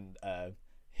names, and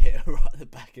hit her right at the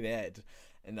back of the head,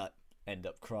 and like end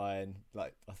up crying.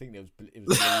 Like I think it was bleeding.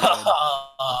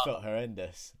 I felt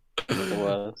horrendous. The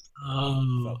worst.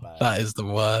 Felt bad. That is the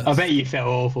worst. I bet you felt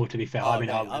awful. To be fair, I mean,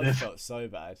 mate, I I felt so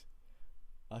bad.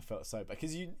 I felt so bad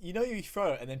because you know you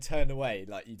throw it and then turn away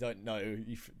like you don't know,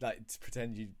 you like to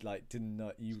pretend you like didn't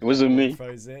know you. It wasn't me.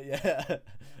 Froze it, yeah.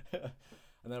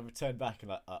 And then I returned back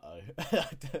and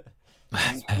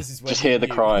like, this is when Just hear the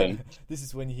knew. crying. This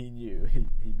is when he knew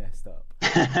he messed up.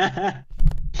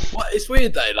 Well, it's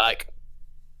weird though. Like,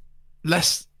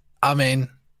 I mean,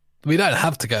 we don't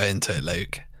have to go into it,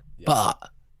 Luke. Yeah.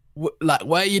 But like,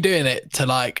 were you doing it to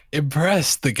like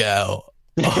impress the girl?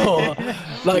 Or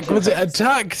like, was it a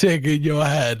tactic in your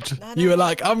head? No. You were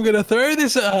like, I'm gonna throw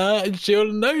this at her and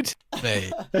she'll notice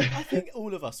me. I think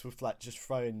all of us were like just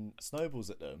throwing snowballs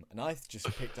at them, and I just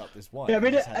picked up this one. Yeah, I mean,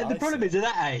 and just had the ice problem in is at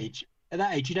that age,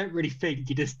 you don't really think.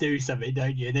 You just do something,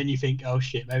 don't you? And then you think, oh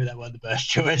shit, maybe that wasn't the best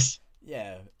choice.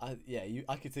 Yeah, I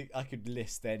could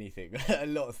list anything, a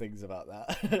lot of things about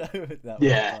that.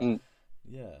 Yeah.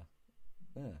 Yeah.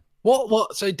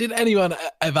 What? So, did anyone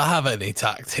ever have any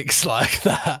tactics like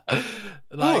that?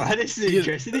 Like, Oh, this is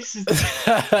interesting. This is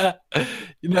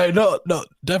you know, not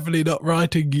definitely not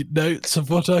writing notes of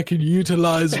what I can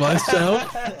utilize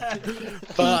myself.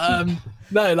 But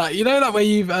no, like you know, like where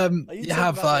you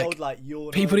have like, old, like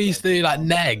people used to do like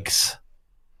negs.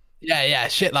 Yeah,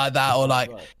 shit like that, or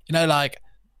like you know, like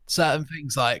certain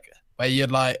things like where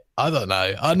you'd like, I don't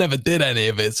know, I never did any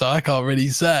of it, so I can't really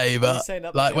say, but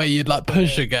like where you'd like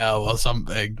push a girl or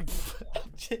something.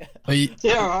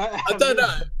 yeah, right. I don't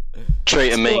know.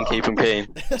 Treat them mean, keep them keen.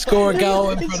 Score a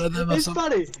goal in front of them or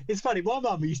something. It's funny. My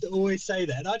mum used to always say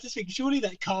that, and I just think surely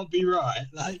that can't be right.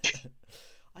 Like,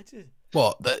 I did.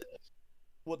 What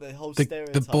the whole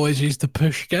stereotype. the boys used to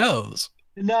push girls.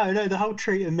 no, the whole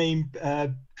treat and mean,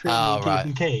 keep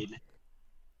them keen.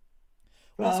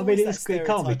 Well, I mean, it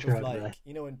can't be true. Like,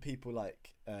 you know, when people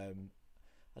like, I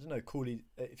don't know,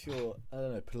 if you're, I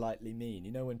don't know, politely mean.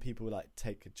 You know, when people like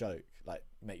take a joke, like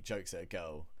make jokes at a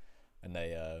girl, and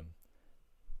they,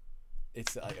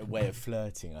 it's like a way of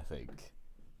flirting. I think.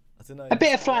 I don't know. A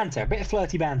bit of flanter, a bit of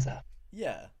flirty banter.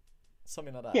 Yeah,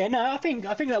 something like that. Yeah, no, I think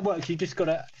that works. You just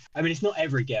gotta. I mean, it's not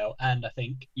every girl, and I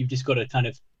think you've just got to kind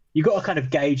of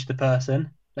gauge the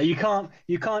person. Like you can't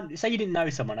say you didn't know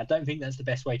someone. I don't think that's the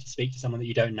best way to speak to someone that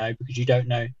you don't know, because you don't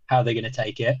know how they're going to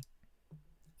take it.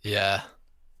 Yeah.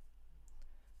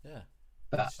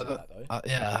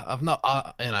 Yeah, I've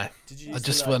not. You know, I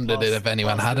just wondered if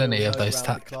anyone had any of those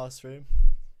tactics. Classroom.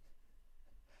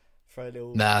 Throw a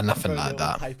little. Nah, nothing like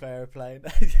that. Paper airplane.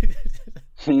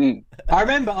 I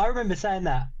remember saying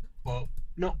that. Well,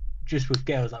 not just with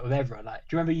girls, like with everyone. Like,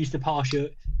 do you remember you used to pass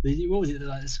what was it,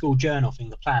 like the school journal thing,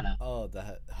 the planner? Oh,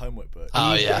 the homework book.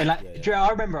 Oh yeah. And, like, yeah. Do you know, I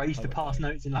remember I used to pass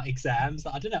notes in like exams.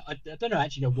 Like, I don't know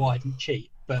actually know why I didn't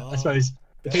cheat, but I suppose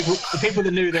the people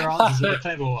that knew their answers were the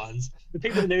clever ones. The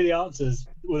people that knew the answers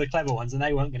were the clever ones, and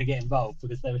they weren't going to get involved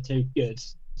because they were too good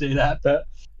to do that. But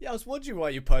yeah, I was wondering why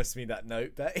you posted me that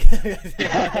note, but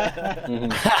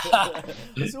I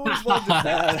was always wondering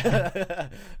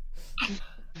that.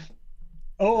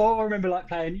 Oh, I remember like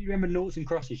playing. You remember noughts and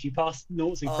crosses? You passed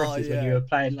noughts and crosses when you were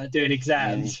playing, like doing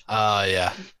exams. Oh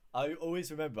yeah. I always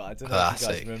remember. I don't know if you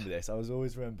guys remember this. I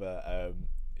always remember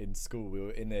in school we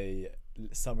were in a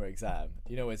summer exam.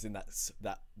 You know, it was in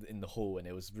that in the hall, and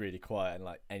it was really quiet, and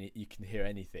like you can hear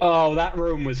anything. Oh, that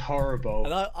room was horrible.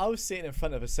 And I was sitting in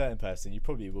front of a certain person. You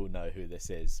probably will know who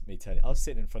this is. Me telling you, I was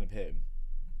sitting in front of him,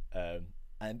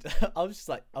 and I was just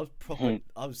like, I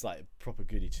was like proper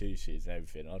goody two shoes and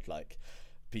everything. I'd like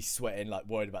be sweating, like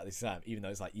worried about the exam, even though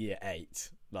it's like year 8,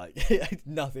 like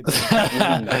nothing.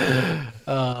 And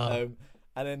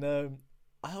then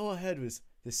all I heard was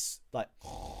this like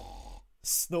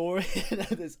snoring.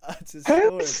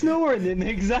 Who was snoring in the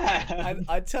exam? And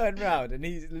I turned around and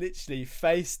he's literally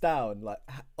face down, like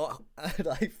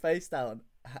face down,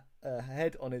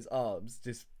 head on his arms,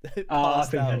 just I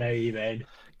think I know you mean.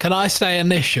 Can I say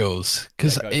initials?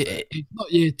 Because it's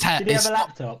not you. Did he have a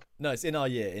laptop? No, it's in our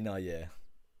year.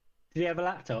 Did he have a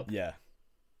laptop? Yeah.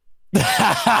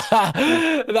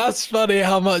 That's funny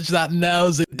how much that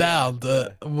nails it down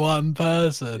to one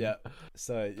person. Yeah.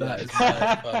 So that is so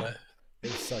funny.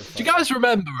 It's so funny. Do you guys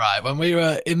remember, right, when we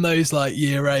were in those like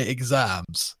year 8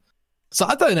 exams? So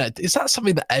I don't know, is that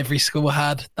something that every school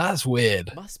had? That's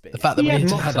weird. Must be. The fact that we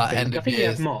had like end of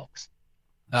years. Mocks.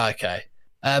 Okay.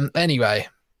 Anyway,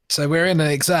 so we're in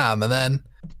an exam, and then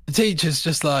the teacher's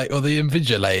just like, or the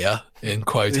invigilator in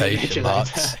quotation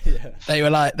marks. Yeah.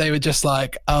 They were just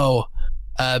like, oh,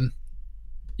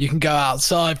 you can go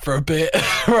outside for a bit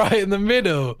right in the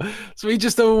middle. So we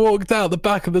just all walked out the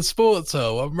back of the sports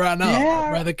hall and ran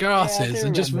up where the grass is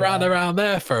and just ran around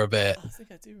there for a bit. I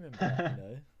think I do remember that,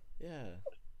 Yeah.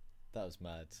 That was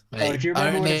mad. Mate, do you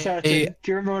remember when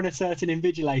a certain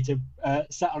invigilator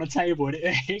sat on a table and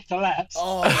it collapsed?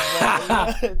 Oh,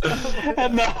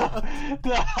 no.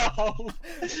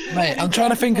 Mate, I'm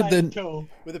trying to think of the.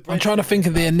 I'm trying to think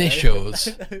of the initials.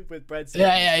 With bread.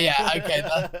 Yeah. Okay,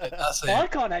 that's it. I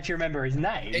can't actually remember his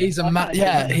name. He's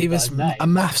he was a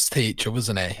maths teacher,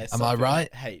 wasn't he? Yeah, Am I right?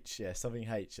 H, something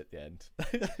H at the end.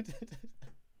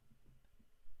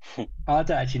 I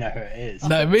don't actually know who it is.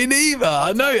 No, me neither.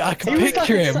 I know. I can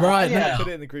picture him right now. Put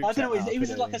it in the group I don't know. chat, He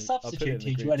was like a substitute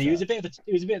teacher, wasn't he? He was a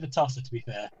bit of a tosser, to be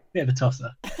fair. Bit of a tosser.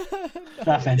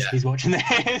 No offense if he's watching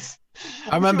this.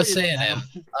 I remember seeing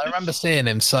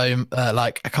him. So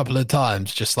like a couple of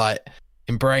times, just like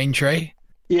in Braintree.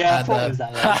 Yeah, I thought it was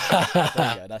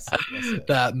that. That's it.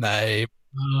 That name.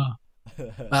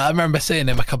 I remember seeing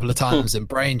him a couple of times in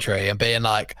Braintree and being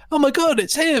like, "Oh my god,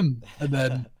 it's him!" And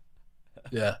then,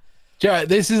 yeah. Jared,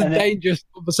 this is a dangerous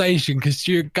conversation because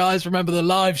you guys remember the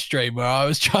live stream where I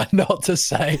was trying not to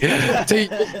say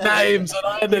teachers' names and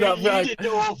I ended up going, You did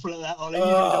awful at that, Ollie. You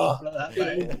did awful at that,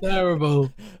 mate. it was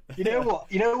terrible. You know what?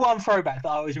 You know one throwback that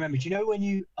I always remember? Do you know when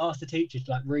you asked the teachers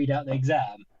to like read out the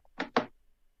exam?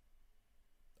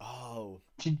 Oh.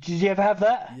 Did you ever have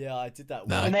that? Yeah, I did that.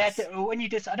 No. And they had to, when you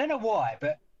just, I don't know why,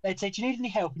 but they'd say, "Do you need any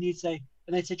help?" And you'd say,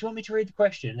 and they'd say, "Do you want me to read the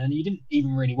question?" And you didn't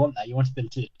even really want that. You wanted them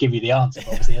to give you the answer,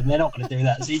 obviously, and they're not going to do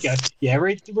that. So you go, "Yeah,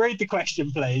 read the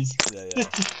question, please." Yeah.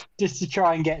 Just to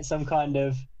try and get some kind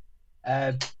of,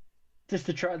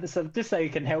 just so you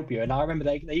can help you. And I remember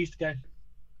they used to go,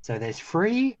 "So there's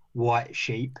 3 white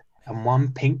sheep and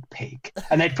 1 pink pig,"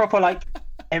 and they'd proper like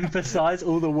emphasize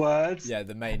all the words. Yeah,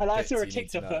 the main. And I saw a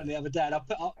TikTok on it the other day, and I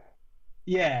put up,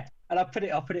 and I put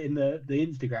it in the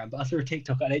Instagram. But I saw a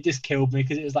TikTok, and it just killed me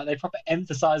because it was like they proper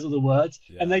emphasize all the words,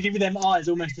 and they give you them eyes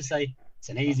almost to say it's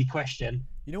an easy question.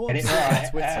 You know what I'm Get it seeing right.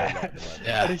 on Twitter a lot at the moment?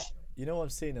 Yeah. You know what I'm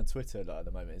seeing on Twitter a lot at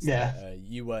the moment? It's Yeah. like,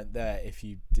 you weren't there if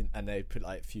you didn't, and they put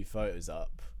like a few photos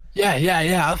up.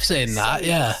 Yeah. I've seen that.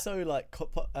 Yeah. So like,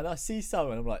 and I see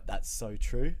some, and I'm like, that's so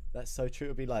true. That's so true.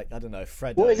 It'd be like, I don't know,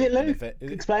 Fred. What is it, Lou?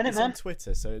 Explain it, it's man. on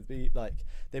Twitter, so it'd be like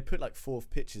they put like 4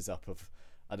 pictures up of,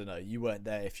 I don't know, you weren't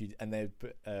there if you, and they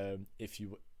put if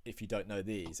you don't know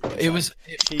these. It was,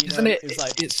 isn't it? It was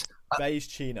like it's beige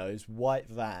chinos, white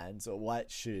Vans or white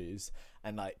shoes,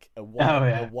 and like a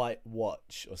white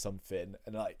watch or something,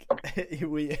 and like Do you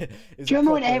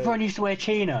remember when everyone used to wear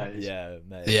chinos? Yeah,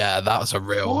 mate. Yeah, that was a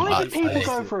real. Why do people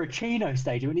go for a chino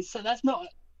stage when that's not?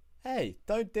 Hey,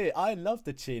 don't do it. I love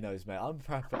the chinos, mate. I'm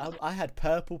proud. I had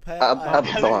purple pair. At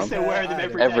the time. Still wearing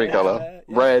them Every day. colour.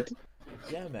 Red.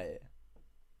 Yeah, mate.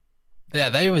 Yeah,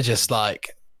 they were just like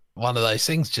one of those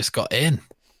things just got in.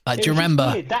 Like, It do you was just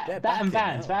remember? weird. That back and in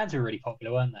Vans. now. Vans were really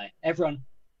popular, weren't they? Everyone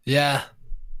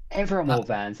wore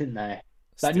Vans, didn't they?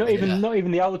 Like not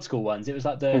even the old school ones. It was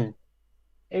like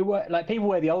it were like people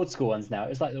wear the old school ones now. It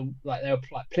was like they were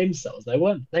like plimsolls. They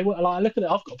weren't like, I look at it.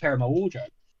 I've got a pair in my wardrobe,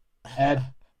 and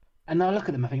I look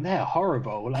at them. I think they're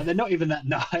horrible. Like they're not even that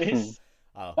nice.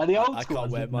 Oh, Like the old I school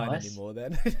can't ones wear look mine nice. anymore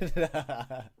then.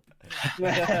 That's all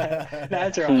right.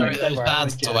 Those Don't worry, I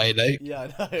bands won't away, Luke. Yeah,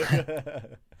 I know.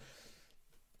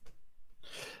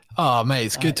 Oh, mate,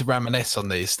 it's good to reminisce on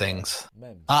these things.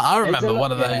 Mems. I remember It's a lot-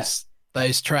 one of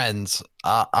those trends.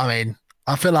 I mean,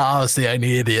 I feel like I was the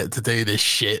only idiot to do this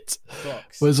shit.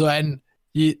 Box. Was when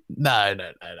you no,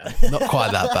 not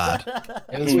quite that bad.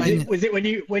 It was when Was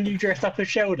it when you dressed up as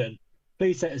Sheldon?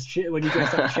 Please say it's when you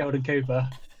dressed up as Sheldon Cooper.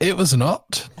 it was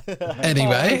not. Oh, that's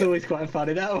Anyway, always quite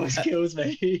funny. That always kills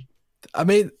me. I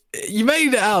mean, you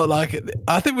made it out like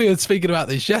I think we were speaking about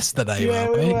this yesterday, Yeah,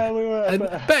 weren't we? we were. And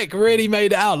but- Beck really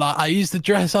made it out like I used to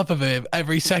dress up of him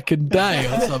every second day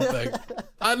or something.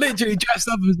 I literally dressed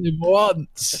up as him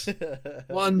once,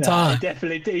 one No, time. he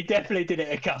definitely did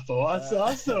it a couple. I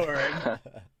saw him.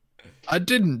 I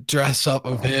didn't dress up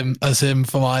of him as him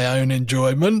for my own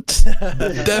enjoyment.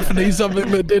 Definitely something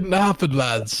that didn't happen,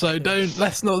 lads. So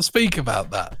let's not speak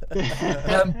about that.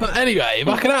 But anyway, if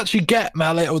I can actually get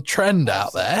my little trend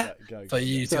out there for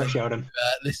you Sorry, to Sheldon.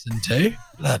 listen to,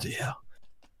 bloody hell.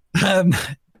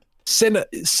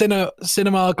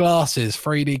 Cinema glasses,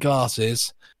 3D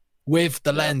glasses with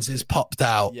the lenses popped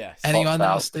out. Yes. Anyone Popped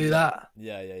else do that?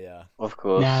 Yeah. Of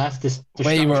course. Nah, that's just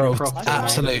We were all destruction of property,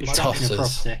 absolute mate. Destruction of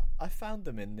tossers. property. I found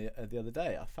them in the other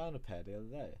day. I found a pair the other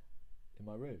day in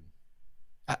my room.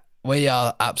 We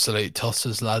are absolute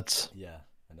tossers, lads. Yeah,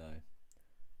 I know.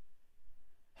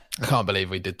 I can't believe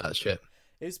we did that shit.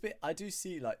 It was a bit. I do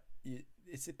see like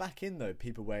it's back in though.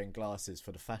 People wearing glasses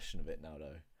for the fashion of it now,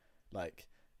 though. Like,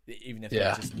 even if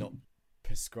they're just not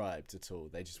prescribed at all,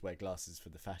 they just wear glasses for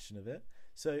the fashion of it.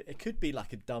 So it could be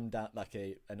like a dumbed down, like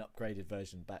an upgraded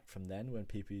version back from then when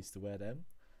people used to wear them.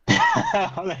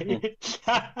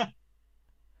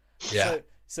 Yeah.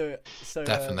 So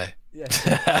definitely.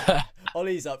 Yeah.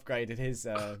 Ollie's upgraded his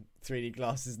 3D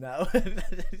glasses now.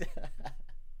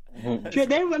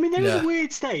 There was a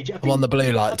weird stage. I'm on the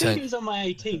blue light I think it was on my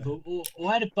 18th, or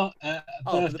I had a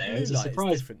birthday. It was a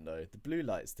surprise. Different though. The blue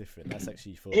light's different. That's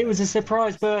actually for. It was a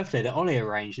surprise birthday that Ollie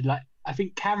arranged. Like, I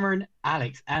think Cameron,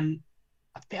 Alex, and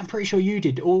I'm pretty sure you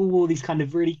did, all wore these kind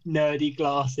of really nerdy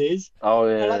glasses. Oh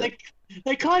yeah. And, like,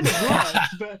 they kind of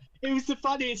worked, but it was the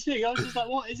funniest thing. I was just like,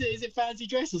 "What is it? Is it fancy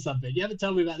dress or something?" You haven't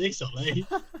told me about this, Ollie.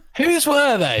 Whose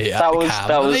were they? That was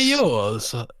were they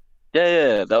yours?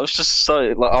 Yeah. That was just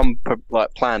so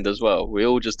planned as well. We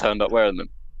all just turned up wearing them.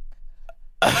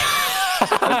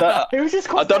 It was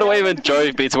just. I don't know what even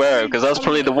drove me to wear them, because that was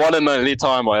probably the one and only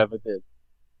time I ever did.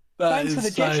 Thanks for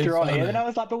the gesture, Ollie. And then I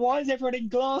was like, "But why is everyone in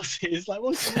glasses? Like,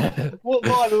 what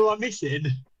vibe am I missing?"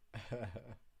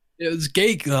 It was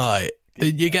geek night.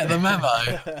 Did you get the memo?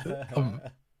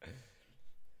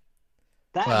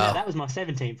 That was my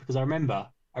 17th, because I remember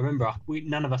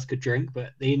none of us could drink,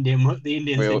 but the Indians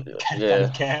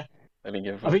didn't care. I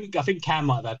think Cam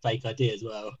might have had fake ID as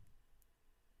well.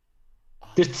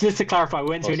 Just to clarify, we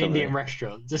went to an Indian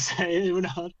restaurant. Just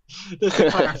to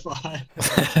clarify.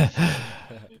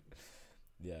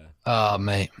 Yeah. Oh,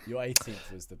 mate. Your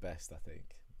 18th was the best, I think.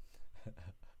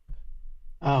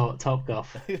 Oh, Top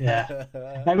Golf. Yeah.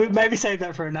 maybe save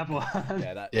that for another one.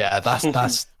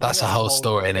 That's a whole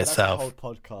story in itself. That's a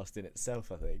whole podcast in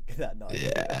itself, I think. That night.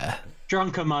 Yeah.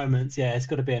 Drunken moments. Yeah, it's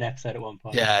got to be an episode at one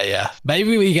point. Yeah.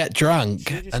 Maybe we get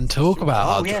drunk and talk about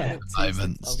our drunken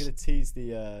moments. I'm going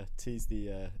to tease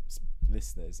the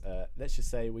listeners. Let's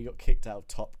just say we got kicked out of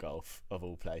Top Golf, of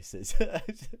all places.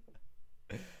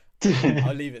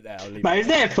 I'll leave it there. But it was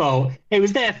their fault. It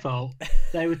was their fault.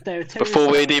 They were before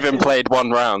we'd even played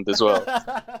one round as well.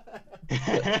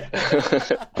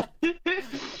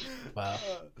 Wow.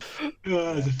 Oh,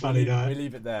 that was a funny night. We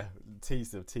leave it there.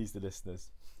 Tease the listeners.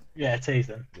 Yeah, tease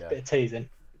them. Yeah. Bit of teasing.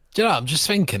 Do you know, I'm just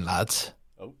thinking, lads.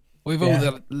 With all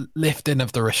the lifting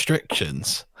of the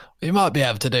restrictions, we might be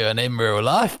able to do an in real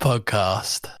life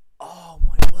podcast. Oh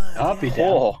my word! I'll be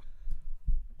down.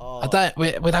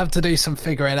 We'd have to do some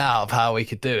figuring out of how we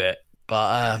could do it,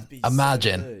 but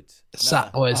imagine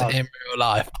Sackboys in real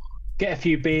life. Get a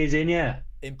few beers in, yeah.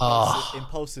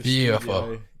 Impulsive beautiful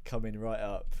studio coming right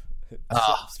up.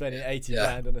 Spending 80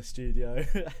 grand on a studio.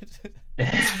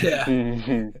 Yeah.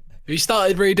 Have you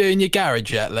started redoing your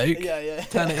garage yet, Luke? Yeah.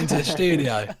 Turn it into a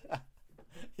studio.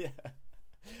 Yeah.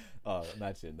 Oh,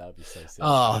 imagine that would be so sick.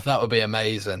 Oh, that would be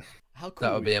amazing. How cool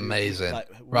that would be amazing.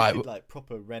 We could, like,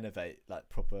 proper renovate, like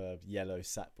proper yellow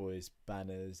Sackboys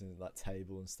banners and like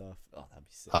table and stuff. Oh, that'd be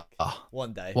sick.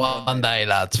 One day,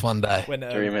 lads. One day. When,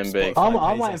 dreaming big.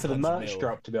 I'm waiting for the merch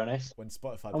drop, to be honest. When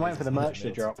Spotify, I'm waiting for the merch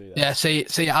to drop. Yeah. See.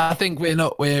 I think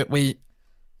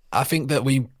I think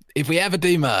that if we ever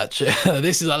do merch,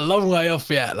 this is a long way off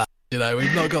yet. Like, you know,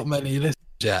 we've not got many listeners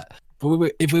yet.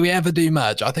 But if we ever do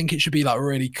merch, I think it should be like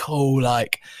really cool,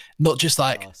 like not just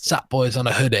like Sackboys on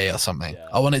a hoodie or something. Yeah.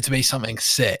 I want it to be something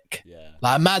sick. Yeah.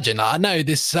 Like imagine, I know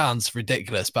this sounds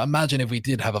ridiculous, but imagine if we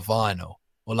did have a vinyl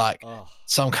or like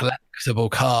some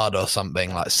collectible card or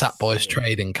something, like Sackboys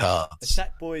trading cards. A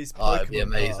Sackboys it'd be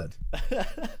amazing.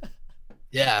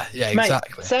 Yeah, exactly.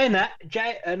 Mate, saying that,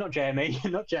 not Jeremy,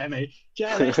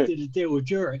 JLS did a deal with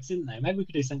Durex, didn't they? Maybe we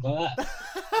could do something like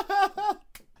that.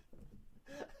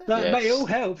 Mate, it all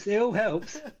helps.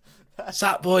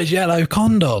 Sackboys yellow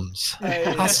condoms.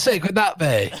 How sick would that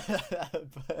be?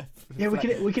 Yeah, we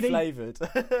could flavoured.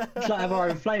 It's like have our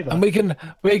own flavour. And we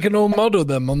can all model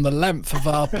them on the length of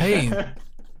our peen.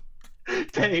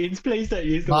 Peens, please don't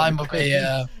use the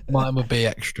mine would be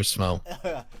extra small.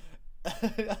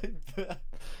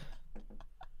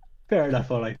 Fair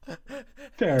enough, Ollie.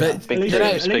 Fair enough. At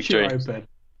least you're open.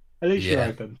 At least you're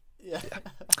open. Yeah.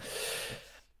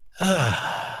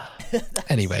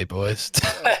 Anyway, boys.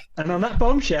 And on that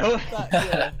bombshell.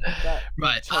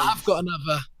 Right, I've got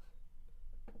another.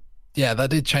 Yeah, that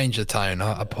did change the tone.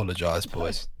 I apologise,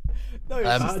 boys. No, it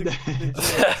was just the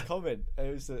Durex comment.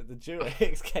 It was the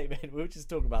Durex came in. We were just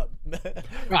talking about.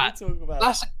 Right.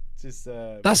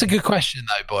 That's a good question,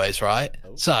 though, boys. Right.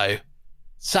 Oh. So,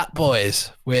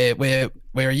 Sackboys, we're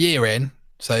a year in.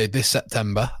 So this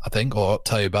September, I think, or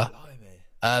October.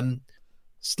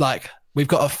 It's like we've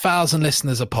got 1,000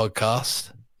 listeners a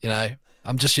podcast. You know,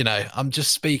 I'm just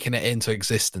speaking it into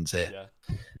existence here.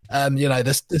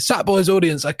 the Sackboys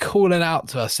audience are calling out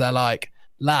to us. They're like,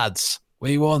 lads,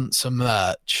 we want some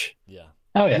merch. Yeah.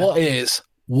 Oh yeah. What is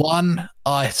one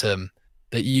item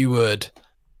that you would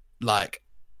like,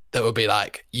 that would be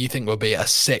like, you think would be a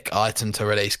sick item to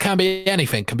release? Can be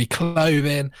anything. Can be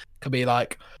clothing. Can be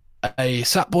like a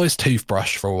Sackboys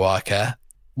toothbrush for all I care.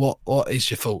 What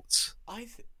is your thoughts?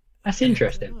 That's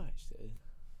interesting. I don't know, actually.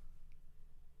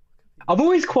 I've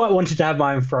always quite wanted to have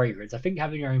my own fragrance. I think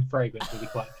having your own fragrance would be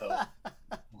quite cool.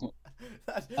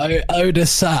 Oda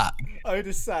Sack.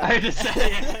 Oda Sack. I just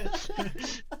say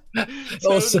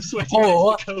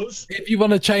Or if you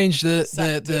want to change the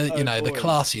Boys.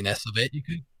 classiness of it, you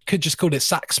could just call it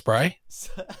Sack Spray.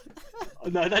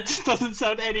 No, that just doesn't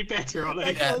sound any better on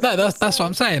it. Yeah, no, that's what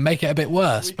I'm saying. Make it a bit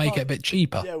worse. We Make it a can't- bit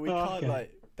cheaper. Yeah, we Oh, can't okay.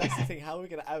 that's the thing. How are we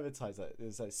going to advertise that?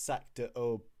 It's like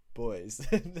Sackboys.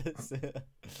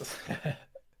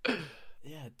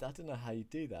 Yeah, I don't know how you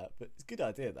do that, but it's a good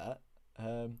idea. That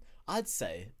I'd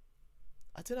say,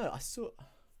 I don't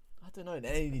know, an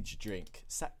energy drink,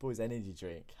 Sackboys energy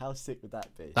drink. How sick would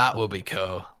that be? That would be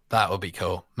cool.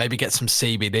 Maybe get some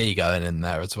CBD going in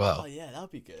there as Oh well. yeah, that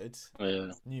would be good.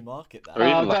 Yeah. New market that. Or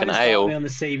even like don't an start ale. me on the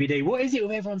CBD. What is it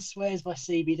with everyone swears by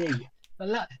CBD?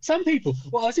 Some people.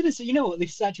 Well, I was gonna say. You know what?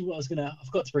 This is actually what I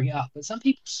forgot to bring it up. But some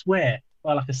people swear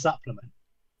by like a supplement.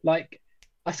 Like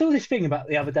I saw this thing about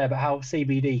the other day about how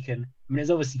CBD can. I mean, it's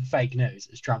obviously fake news,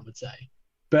 as Trump would say,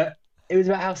 but it was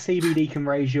about how CBD can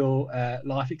raise your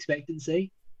life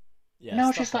expectancy. Yeah, And I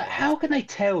was stuff just like, that. how can they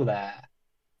tell that?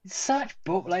 It's such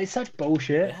such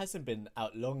bullshit. It hasn't been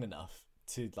out long enough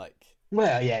to like.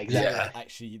 Well, yeah, exactly. Yeah.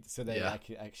 Actually, so they Yeah.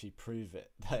 actually prove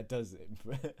it that it does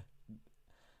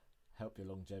help your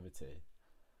longevity.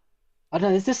 I don't know.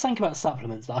 There's just something about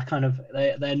supplements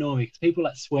that they annoy me because people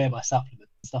like swear by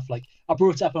supplements and stuff. Like I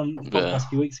brought it up on the podcast a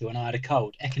few weeks ago when I had a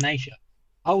cold. Echinacea.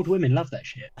 Old women love that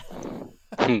shit.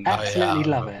 Absolutely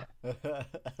love it. But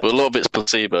a lot of it's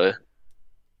placebo.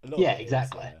 A lot Yeah, of it is,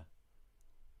 exactly.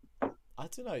 yeah. I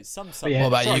don't know. Some But yeah, What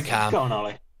about sorry, you, Cam? Go on,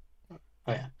 Ollie. Oh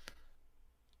yeah.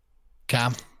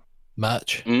 Cam,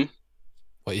 merch. Hmm?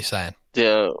 What are you saying?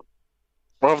 Yeah.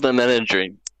 Rather than an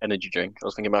energy drink, I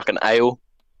was thinking about like an ale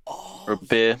or a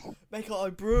beer. make our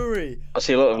own brewery. I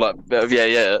see a lot of like,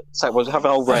 Sackboys have a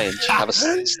whole range. Have a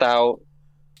stout,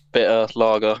 bitter,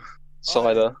 lager,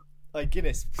 cider. Like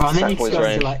Guinness. Oh, and then you Sackboys could go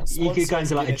range. into like you could go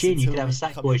into like a Guinness gin. You until could have a we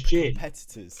become Sackboys gin.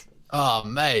 Competitors. Oh,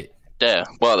 mate. Yeah.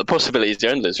 Well, the possibilities are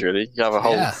endless, really. You have a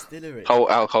whole Yeah. Distillery. whole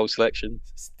alcohol selection.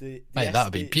 It's the Mate, that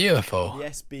would be SB beautiful. The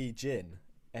SB gin.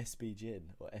 SB gin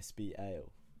or SB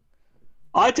ale.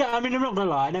 I mean, I'm not gonna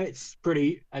lie. I know it's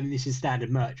pretty. I mean, this is standard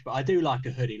merch, but I do like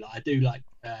a hoodie. Like I do like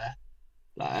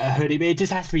a hoodie, but it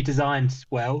just has to be designed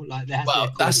well. Like there has to be a Well,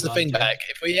 cool that's the design thing, to it. Beck.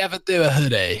 If we ever do a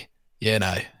hoodie,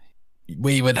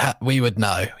 we would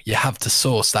know. You have to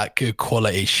source that good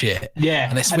quality shit. Yeah,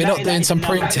 And and we're that not is- doing that is some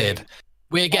another printed. thing.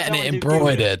 We're getting don't it wanna do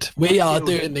embroidered. gilded. We Not are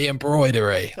gilded. doing the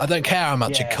embroidery. I don't care how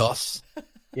much it Yeah. costs.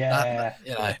 Yeah,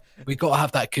 We got to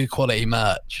have that good quality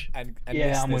merch. And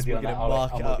Yeah, I'm listeners, with you we're on going that, to Ollie.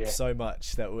 mark I'm it with up you. so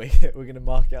much that we're going to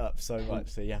mark it up so much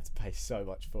so you have to pay so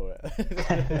much for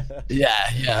it.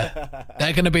 Yeah.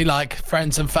 They're going to be like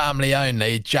friends and family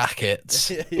only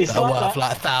jackets It's that are like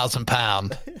worth that. like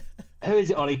 £1,000. Who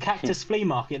is it, Ollie? Cactus Flea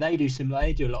Market. They do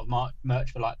a lot of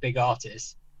merch for like big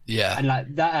artists, Yeah. and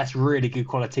like that's really good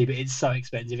quality, but it's so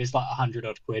expensive. It's like 100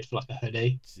 odd quid for like a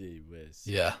hoodie. Gee whiz.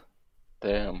 Yeah.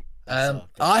 Damn.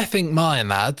 I think mine,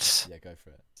 lads. Yeah, go for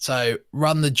it. So,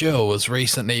 Run the Jewels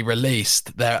recently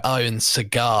released their own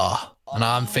cigar, and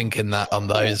I'm thinking that on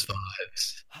those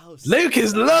vibes. How Luke is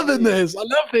sick. loving this. I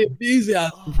love the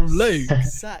enthusiasm from Luke.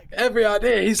 Sack. Every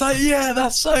idea, he's like, "Yeah,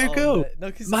 that's so Oh, cool."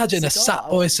 no, 'cause Imagine a cigar,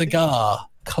 Sackboy cigar,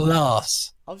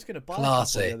 class, I was going to buy a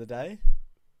Classy. couple the other day.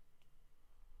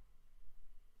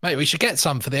 mate. We should get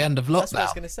some for the end of That's what I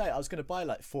was lockdown. going to say. I was going to buy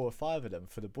like 4 or 5 of them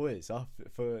for the boys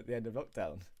for the end of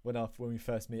lockdown when we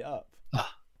first meet up.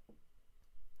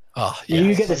 Oh, You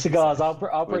yes. get the cigars. I'll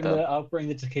We're bring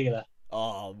the tequila.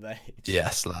 Oh mate.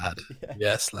 Yes, lad. Yeah.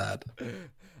 Yes, lad.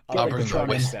 I'll I'll bring bring the the poker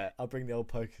whis- set. I'll bring the old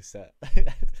poker set.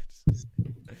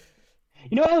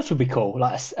 You know what else would be cool?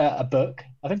 Like a book.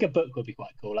 I think a book would be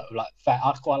quite cool.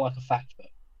 I quite like a fact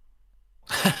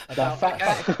book. Like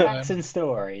facts and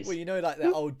stories. Well, you know, like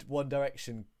that old One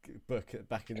Direction book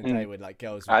back in the day when like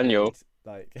girls would Annual.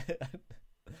 read, like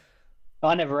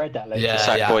I never read that. Luke. Yeah,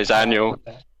 Sackboys annual.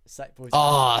 Sackboys.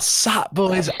 Oh,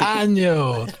 Sackboys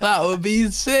annual. That would be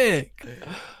sick.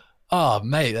 Oh,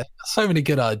 mate, there's so many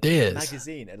good ideas.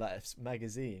 magazine, like a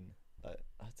magazine. Like,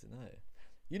 I don't know.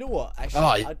 You know what? Actually, Oh,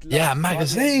 I'd love, yeah, by the end of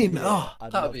the magazine. year, Oh,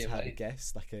 I'd that'd love be to have a amazing.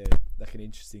 guest, like an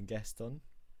interesting guest on.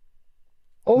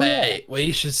 Oh Mate,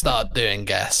 we should start doing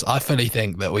guests. I fully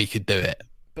think that we could do it.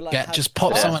 But like, Just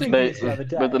pop Yeah. someone. thinking this the other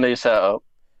day. With the new setup.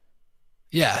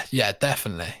 Yeah,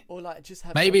 definitely. or like just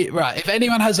have Maybe right. If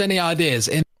anyone has any ideas,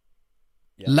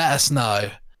 let us know.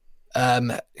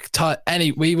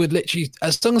 We would literally,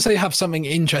 as long as they have something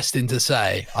interesting to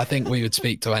say, I think we would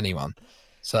speak to anyone.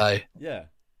 So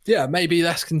Yeah, maybe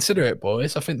let's consider it,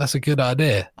 boys. I think that's a good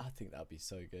idea. I think that'd be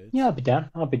so good. Yeah, I'll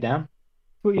be down.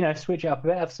 Well, switch it up a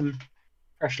bit, have some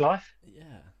fresh life,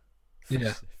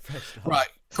 Yeah. Fresh life.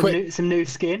 Right, some new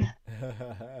skin.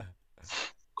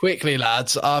 quickly,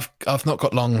 lads. I've not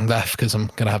got long left because I'm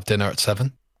gonna have dinner at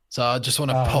 7. So I just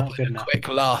want to Oh, pop not good in a enough. quick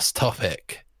last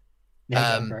topic.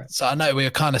 Yeah, go for it. So I know we were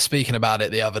kind of speaking about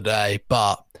it the other day,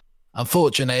 but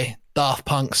unfortunately, Daft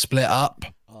Punk split up.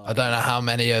 I don't know how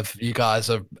many of you guys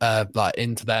are like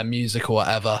into their music or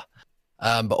whatever,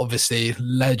 but obviously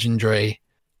legendary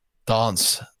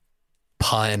dance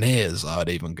pioneers. I would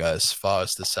even go as far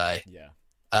as to say.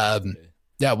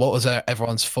 Yeah. What was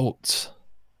everyone's thoughts?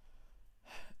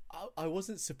 I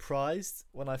wasn't surprised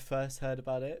when I first heard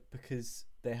about it because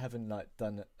they haven't like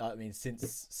done. I mean,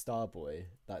 since Starboy,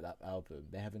 like that album,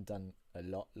 they haven't done a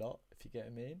lot. If you get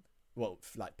what I mean. Well,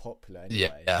 like popular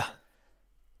anyway. Yeah.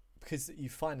 Because you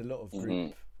find a lot of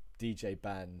group DJ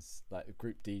bands, like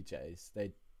group DJs,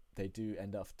 they do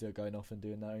end up going off and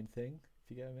doing their own thing. If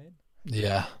you get what I mean.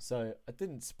 Yeah. So it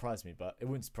didn't surprise me, but it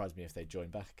wouldn't surprise me if they join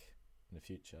back in the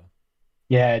future.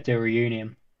 Yeah, do a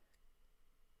reunion.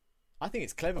 I think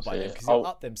it's clever by them because Oh. they'll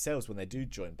up themselves when they do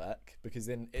join back, because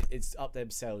then it's up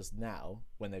themselves now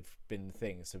when they've been the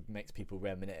thing, so it makes people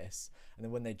reminisce. And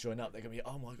then when they join up, they're going to be,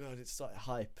 oh my God, it's like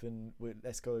hype and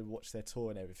let's go watch their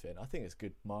tour and everything. I think it's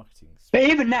good marketing. But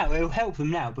even now, it'll help them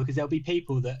now because there'll be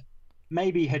people that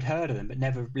maybe had heard of them but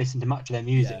never listened to much of their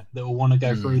music Yeah. that will want to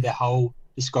go through their whole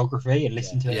discography and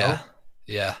listen to it all.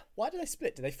 Yeah. Why did they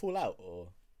split? Did they fall out or?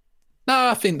 No,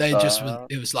 I think they just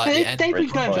it was like the end. They've been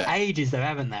going for Right. ages though,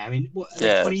 haven't they? I mean, what,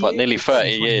 Yeah, 20 it's like years? nearly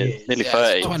 30 20 years. Nearly Yeah,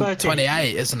 30. it's 30.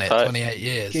 28, isn't it? 30. 28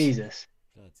 years. Jesus.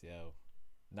 Bloody hell.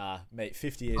 Nah, mate,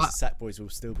 50 years, the Sackboys will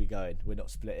still be going. We're not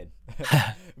splitting.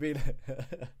 I mean,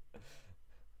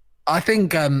 I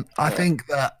think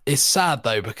that it's sad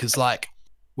though because like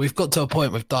we've got to a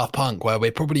point with Daft Punk where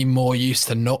we're probably more used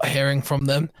to not hearing from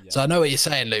them. Yeah. So I know what you're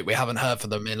saying, Luke. We haven't heard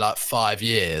from them in like 5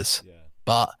 years, yeah.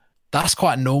 but that's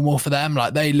quite normal for them.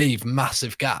 Like they leave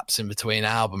massive gaps in between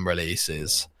album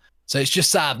releases. So it's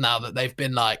just sad now that they've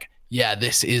been like, yeah,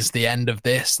 this is the end of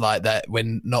this. Like that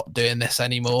we're not doing this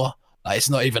anymore. Like it's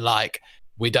not even like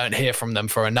we don't hear from them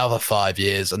for another 5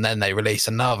 years and then they release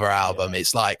another album. Yeah.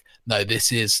 It's like, no,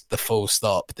 this is the full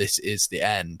stop. This is the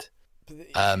end.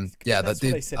 Yeah, That's that what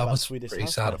they did. said I about was Swedish pretty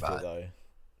House sad Mafia, about it. though.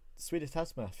 Swedish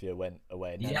House Mafia went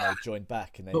away and then Yeah. they joined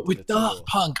back and they But did with a tour. Daft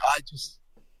Punk,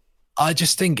 I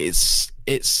just think I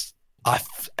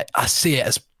see it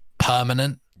as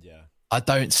permanent. Yeah. I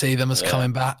don't see them as Yeah.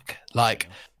 coming back. Like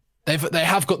they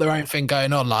have got their own thing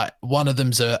going on. Like one of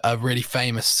them's a really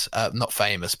famous, not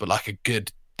famous, but like a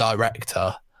good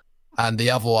director, and the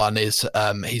other one is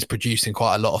he's producing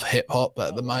quite a lot of hip hop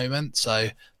at the moment. So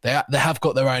they have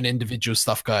got their own individual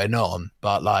stuff going on.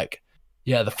 But like,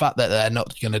 yeah, the fact that they're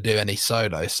not going to do any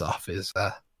solo stuff is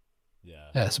Yeah.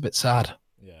 it's a bit sad.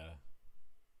 Yeah.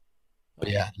 But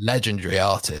yeah, legendary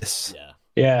artists. Yeah.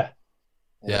 Yeah.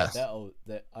 Yeah.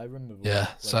 I remember when, Yeah,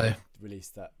 when so- they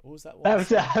released that. What was that one? That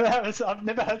was. I've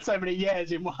never heard so many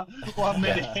years in one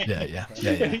minute.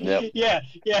 Yeah.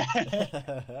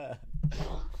 yeah.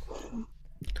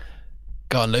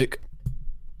 Go on, Luke.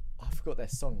 I forgot their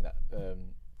song that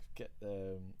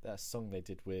song they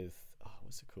did with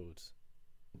what's it called?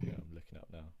 Yeah, I'm looking up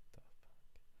now.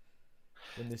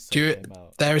 When this song came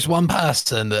out, There is one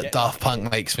person that Get Daft Lucky.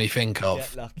 Punk makes me think of.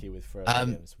 Get Lucky with Pharrell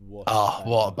Williams. What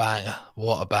What a banger!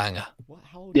 What a banger! What?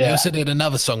 How old Yeah. He also did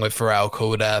another song with Pharrell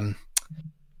called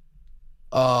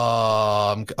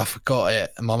I forgot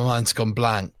it. My mind's gone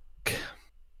blank.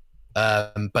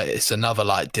 But it's another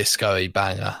like disco-y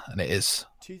banger, and it is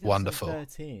wonderful.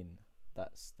 2013.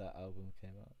 That album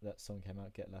came out. That song came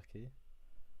out. Get Lucky.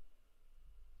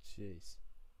 Jeez.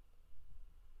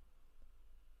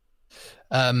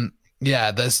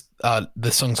 Yeah. There's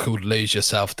the song's called "Lose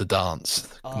Yourself to Dance."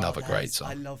 Another great I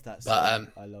song. love that But, song.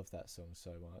 I love that song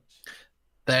so much.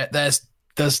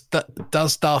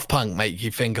 Does Daft Punk make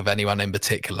you think of anyone in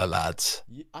particular, lads?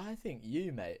 I think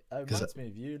you, mate. It reminds me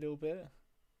of you a little bit.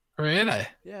 Really?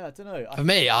 Yeah, I don't know. For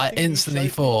me, I think you instantly showed me-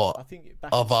 thought I think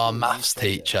back in of our school you maths said it.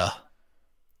 teacher.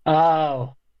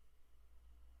 Oh.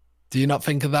 Do you not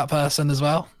think of that person as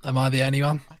well? Am I the only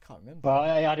one? I can't remember. Well,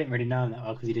 I didn't really know him that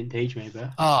well because he didn't teach me,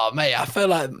 but Oh, mate, I feel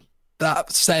like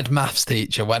that said maths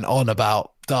teacher went on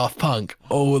about Daft Punk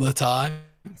all the time.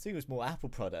 I think it was more Apple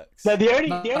products. No, the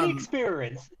only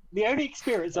experience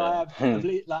I have,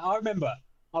 like I remember,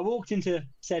 I walked into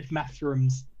said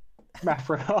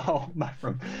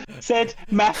said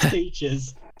math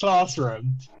teacher's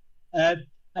classroom, and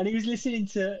he was listening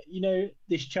to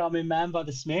This Charming Man by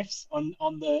the Smiths on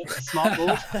the smart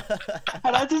board,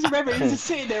 and I just remember he was just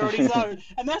sitting there on his own,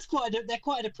 and they're quite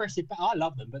a depressive. I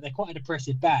love them, but they're quite a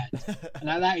depressive band, and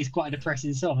that is quite a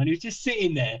depressing song. And he was just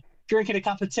sitting there drinking a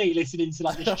cup of tea, listening to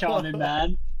like This Charming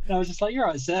Man, and I was just like, "You're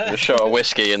right, sir." A shot of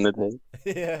whiskey in the tea.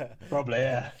 Yeah, probably.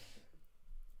 Yeah,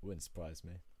 wouldn't surprise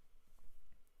me.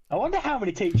 I wonder how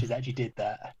many teachers actually did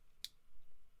that.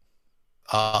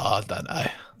 I don't know.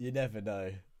 You never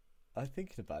know. I'm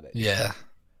thinking about it. Yeah.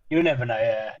 You'll never know,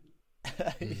 yeah.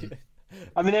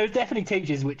 I mean, there were definitely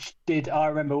teachers which did. I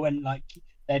remember when, like,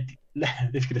 they'd. This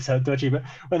is going to sound dodgy, but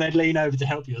when they'd lean over to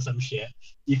help you or some shit,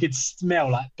 you could smell,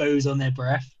 like, booze on their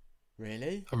breath.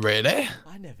 Really? Really?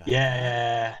 I never.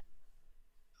 Yeah.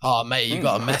 Oh, mate, you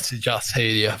got to message us who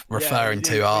you're referring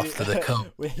to after the call.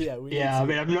 Yeah, I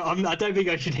mean, I don't think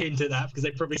I should hint at that because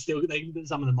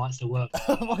some of them might still work.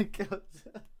 Oh my god.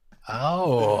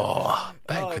 Oh,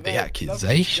 back with the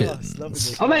accusations.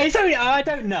 Oh, mate, it's only, I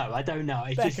don't know. It's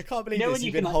Beck, just, I can't believe this.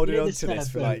 You've been holding on to this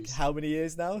for like how many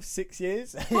years now? 6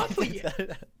 years?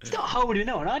 It's not holding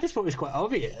on. I just thought it was quite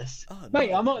obvious. Oh, mate,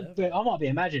 no, I might be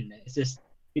imagining it. It's just,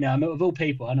 I'm of all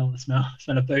people, I know what the smell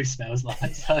of booze smells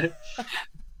like. So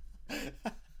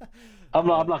I'm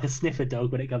like a sniffer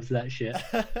dog when it comes to that shit.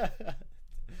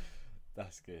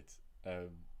 That's good.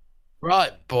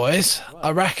 Right, boys. Right.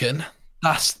 I reckon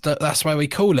that's where we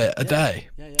call it a day.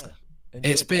 Yeah.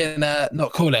 It's been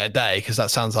not call it a day because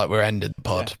that sounds like we're ending the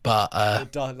pod, but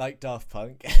like Daft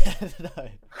Punk. No.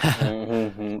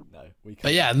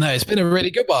 But yeah, no, it's been a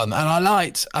really good one, and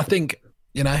I think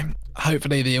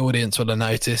hopefully the audience will have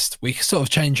noticed we sort of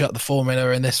changed up the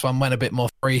formula in this one, went a bit more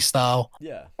freestyle.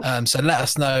 Yeah. So let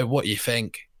us know what you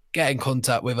think. Get in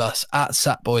contact with us at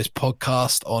Sackboys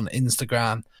Podcast on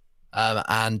Instagram,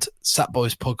 and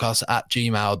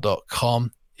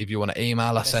sackboyspodcast@gmail.com if you want to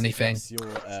email us anything. Your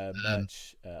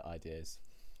merch ideas.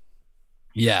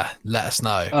 Yeah, let us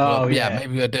know.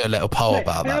 Maybe we'll do a little poll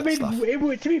about that. I mean, stuff.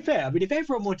 To be fair, if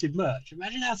everyone wanted merch,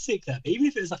 imagine how sick that'd be. Even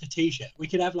if it was like a t-shirt, we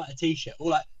could have like a t-shirt,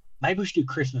 or like maybe we should do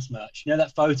Christmas merch.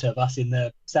 That photo of us in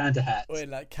the Santa hats. Or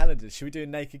like calendars. Should we do a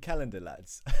naked calendar,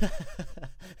 lads?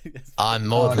 I'm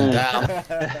more than down.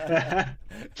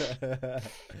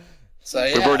 So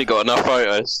we've already got enough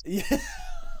photos.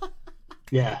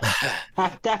 Yeah.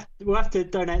 We'll have to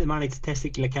donate the money to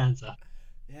testicular cancer.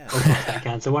 Yeah. Or prostate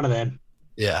cancer, one of them.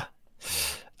 Yeah.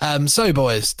 So,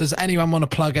 boys, does anyone want to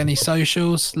plug any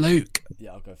socials? Luke?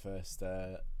 Yeah, I'll go first.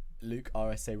 Luke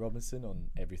RSA Robinson on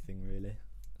everything, really.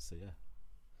 So, yeah.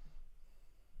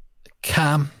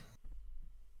 Cam?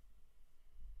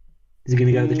 Is he going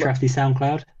to go with the Trafty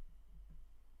SoundCloud?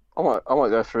 I might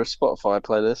go for a Spotify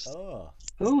playlist.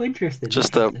 Oh, interesting.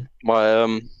 Just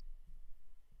my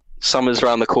summer's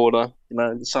around the corner.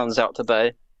 The sun's out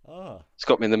today. It's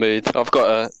got me in the mood. I've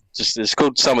got it's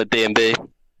called Summer D&B.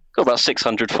 Got about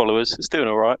 600 followers. It's doing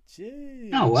all right. Jeez.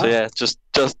 Oh, wow. So yeah, just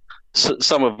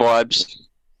summer vibes,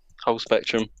 whole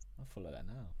spectrum. I'll follow that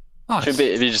now. Nice. Should be,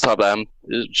 if you just type that in,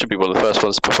 it should be one of the first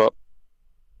ones to pop up.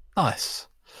 Nice.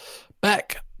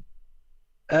 Beck?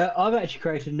 I've actually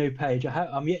created a new page.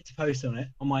 I'm yet to post on it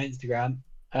on my Instagram.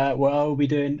 Where I'll be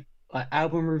doing like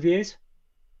album reviews.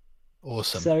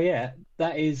 Awesome. So yeah,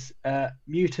 that is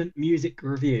Mutant Music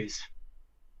Reviews.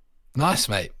 Nice,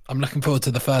 mate. I'm looking forward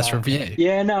to the first review.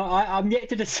 Yeah, no, I'm yet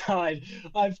to decide.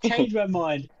 I've changed my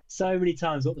mind so many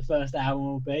times what the first album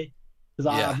will be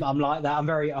because I'm like that. I'm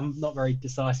not very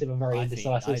decisive. I'm very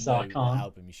indecisive, so I can't. What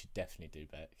album you should definitely do,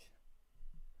 Beck.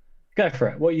 Go for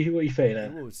it. What are you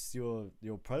feeling? What's your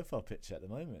profile picture at the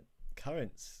moment?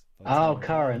 Currents.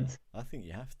 Current. I think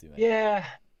you have to, mate. Yeah.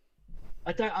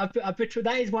 I don't.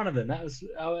 That is one of them.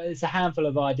 It's a handful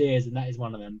of ideas, and that is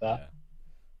one of them. But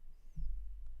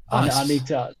nice. I need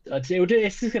to. I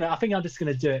think I'm just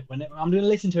gonna do it when I'm gonna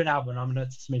listen to an album. And I'm gonna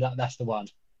to me that's the one.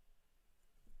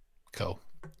 Cool.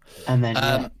 And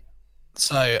then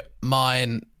so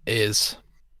my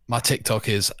TikTok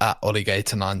is at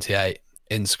Olligator98,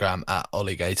 Instagram at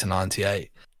Olligator98,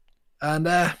 and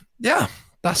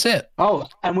that's it. Oh,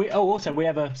 and we have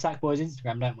a Sackboys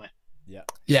Instagram, don't we?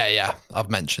 Yeah. I've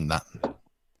mentioned that.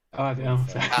 At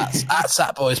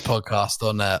Sackboys Podcast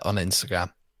on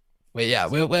Instagram.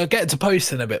 We'll get to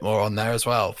posting a bit more on there as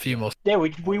well. A few more. Yeah,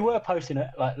 we were posting it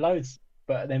like loads,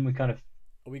 but then we kind of.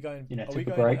 Are we going? Took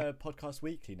a break. Podcast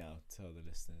weekly now? Tell the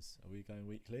listeners. Are we going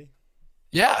weekly?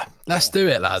 Yeah, let's do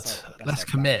it, lads. Let's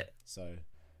commit. So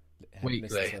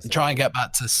weekly. And try and get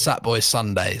back to Sackboys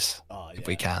Sundays if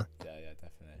we can. Yeah,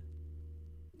 definitely.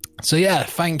 So yeah,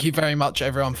 thank you very much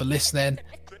everyone for listening.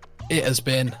 It has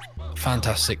been a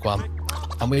fantastic one,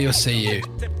 and we will see you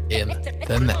in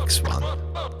the next one.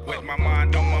 With my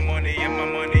mind on my money and my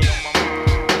money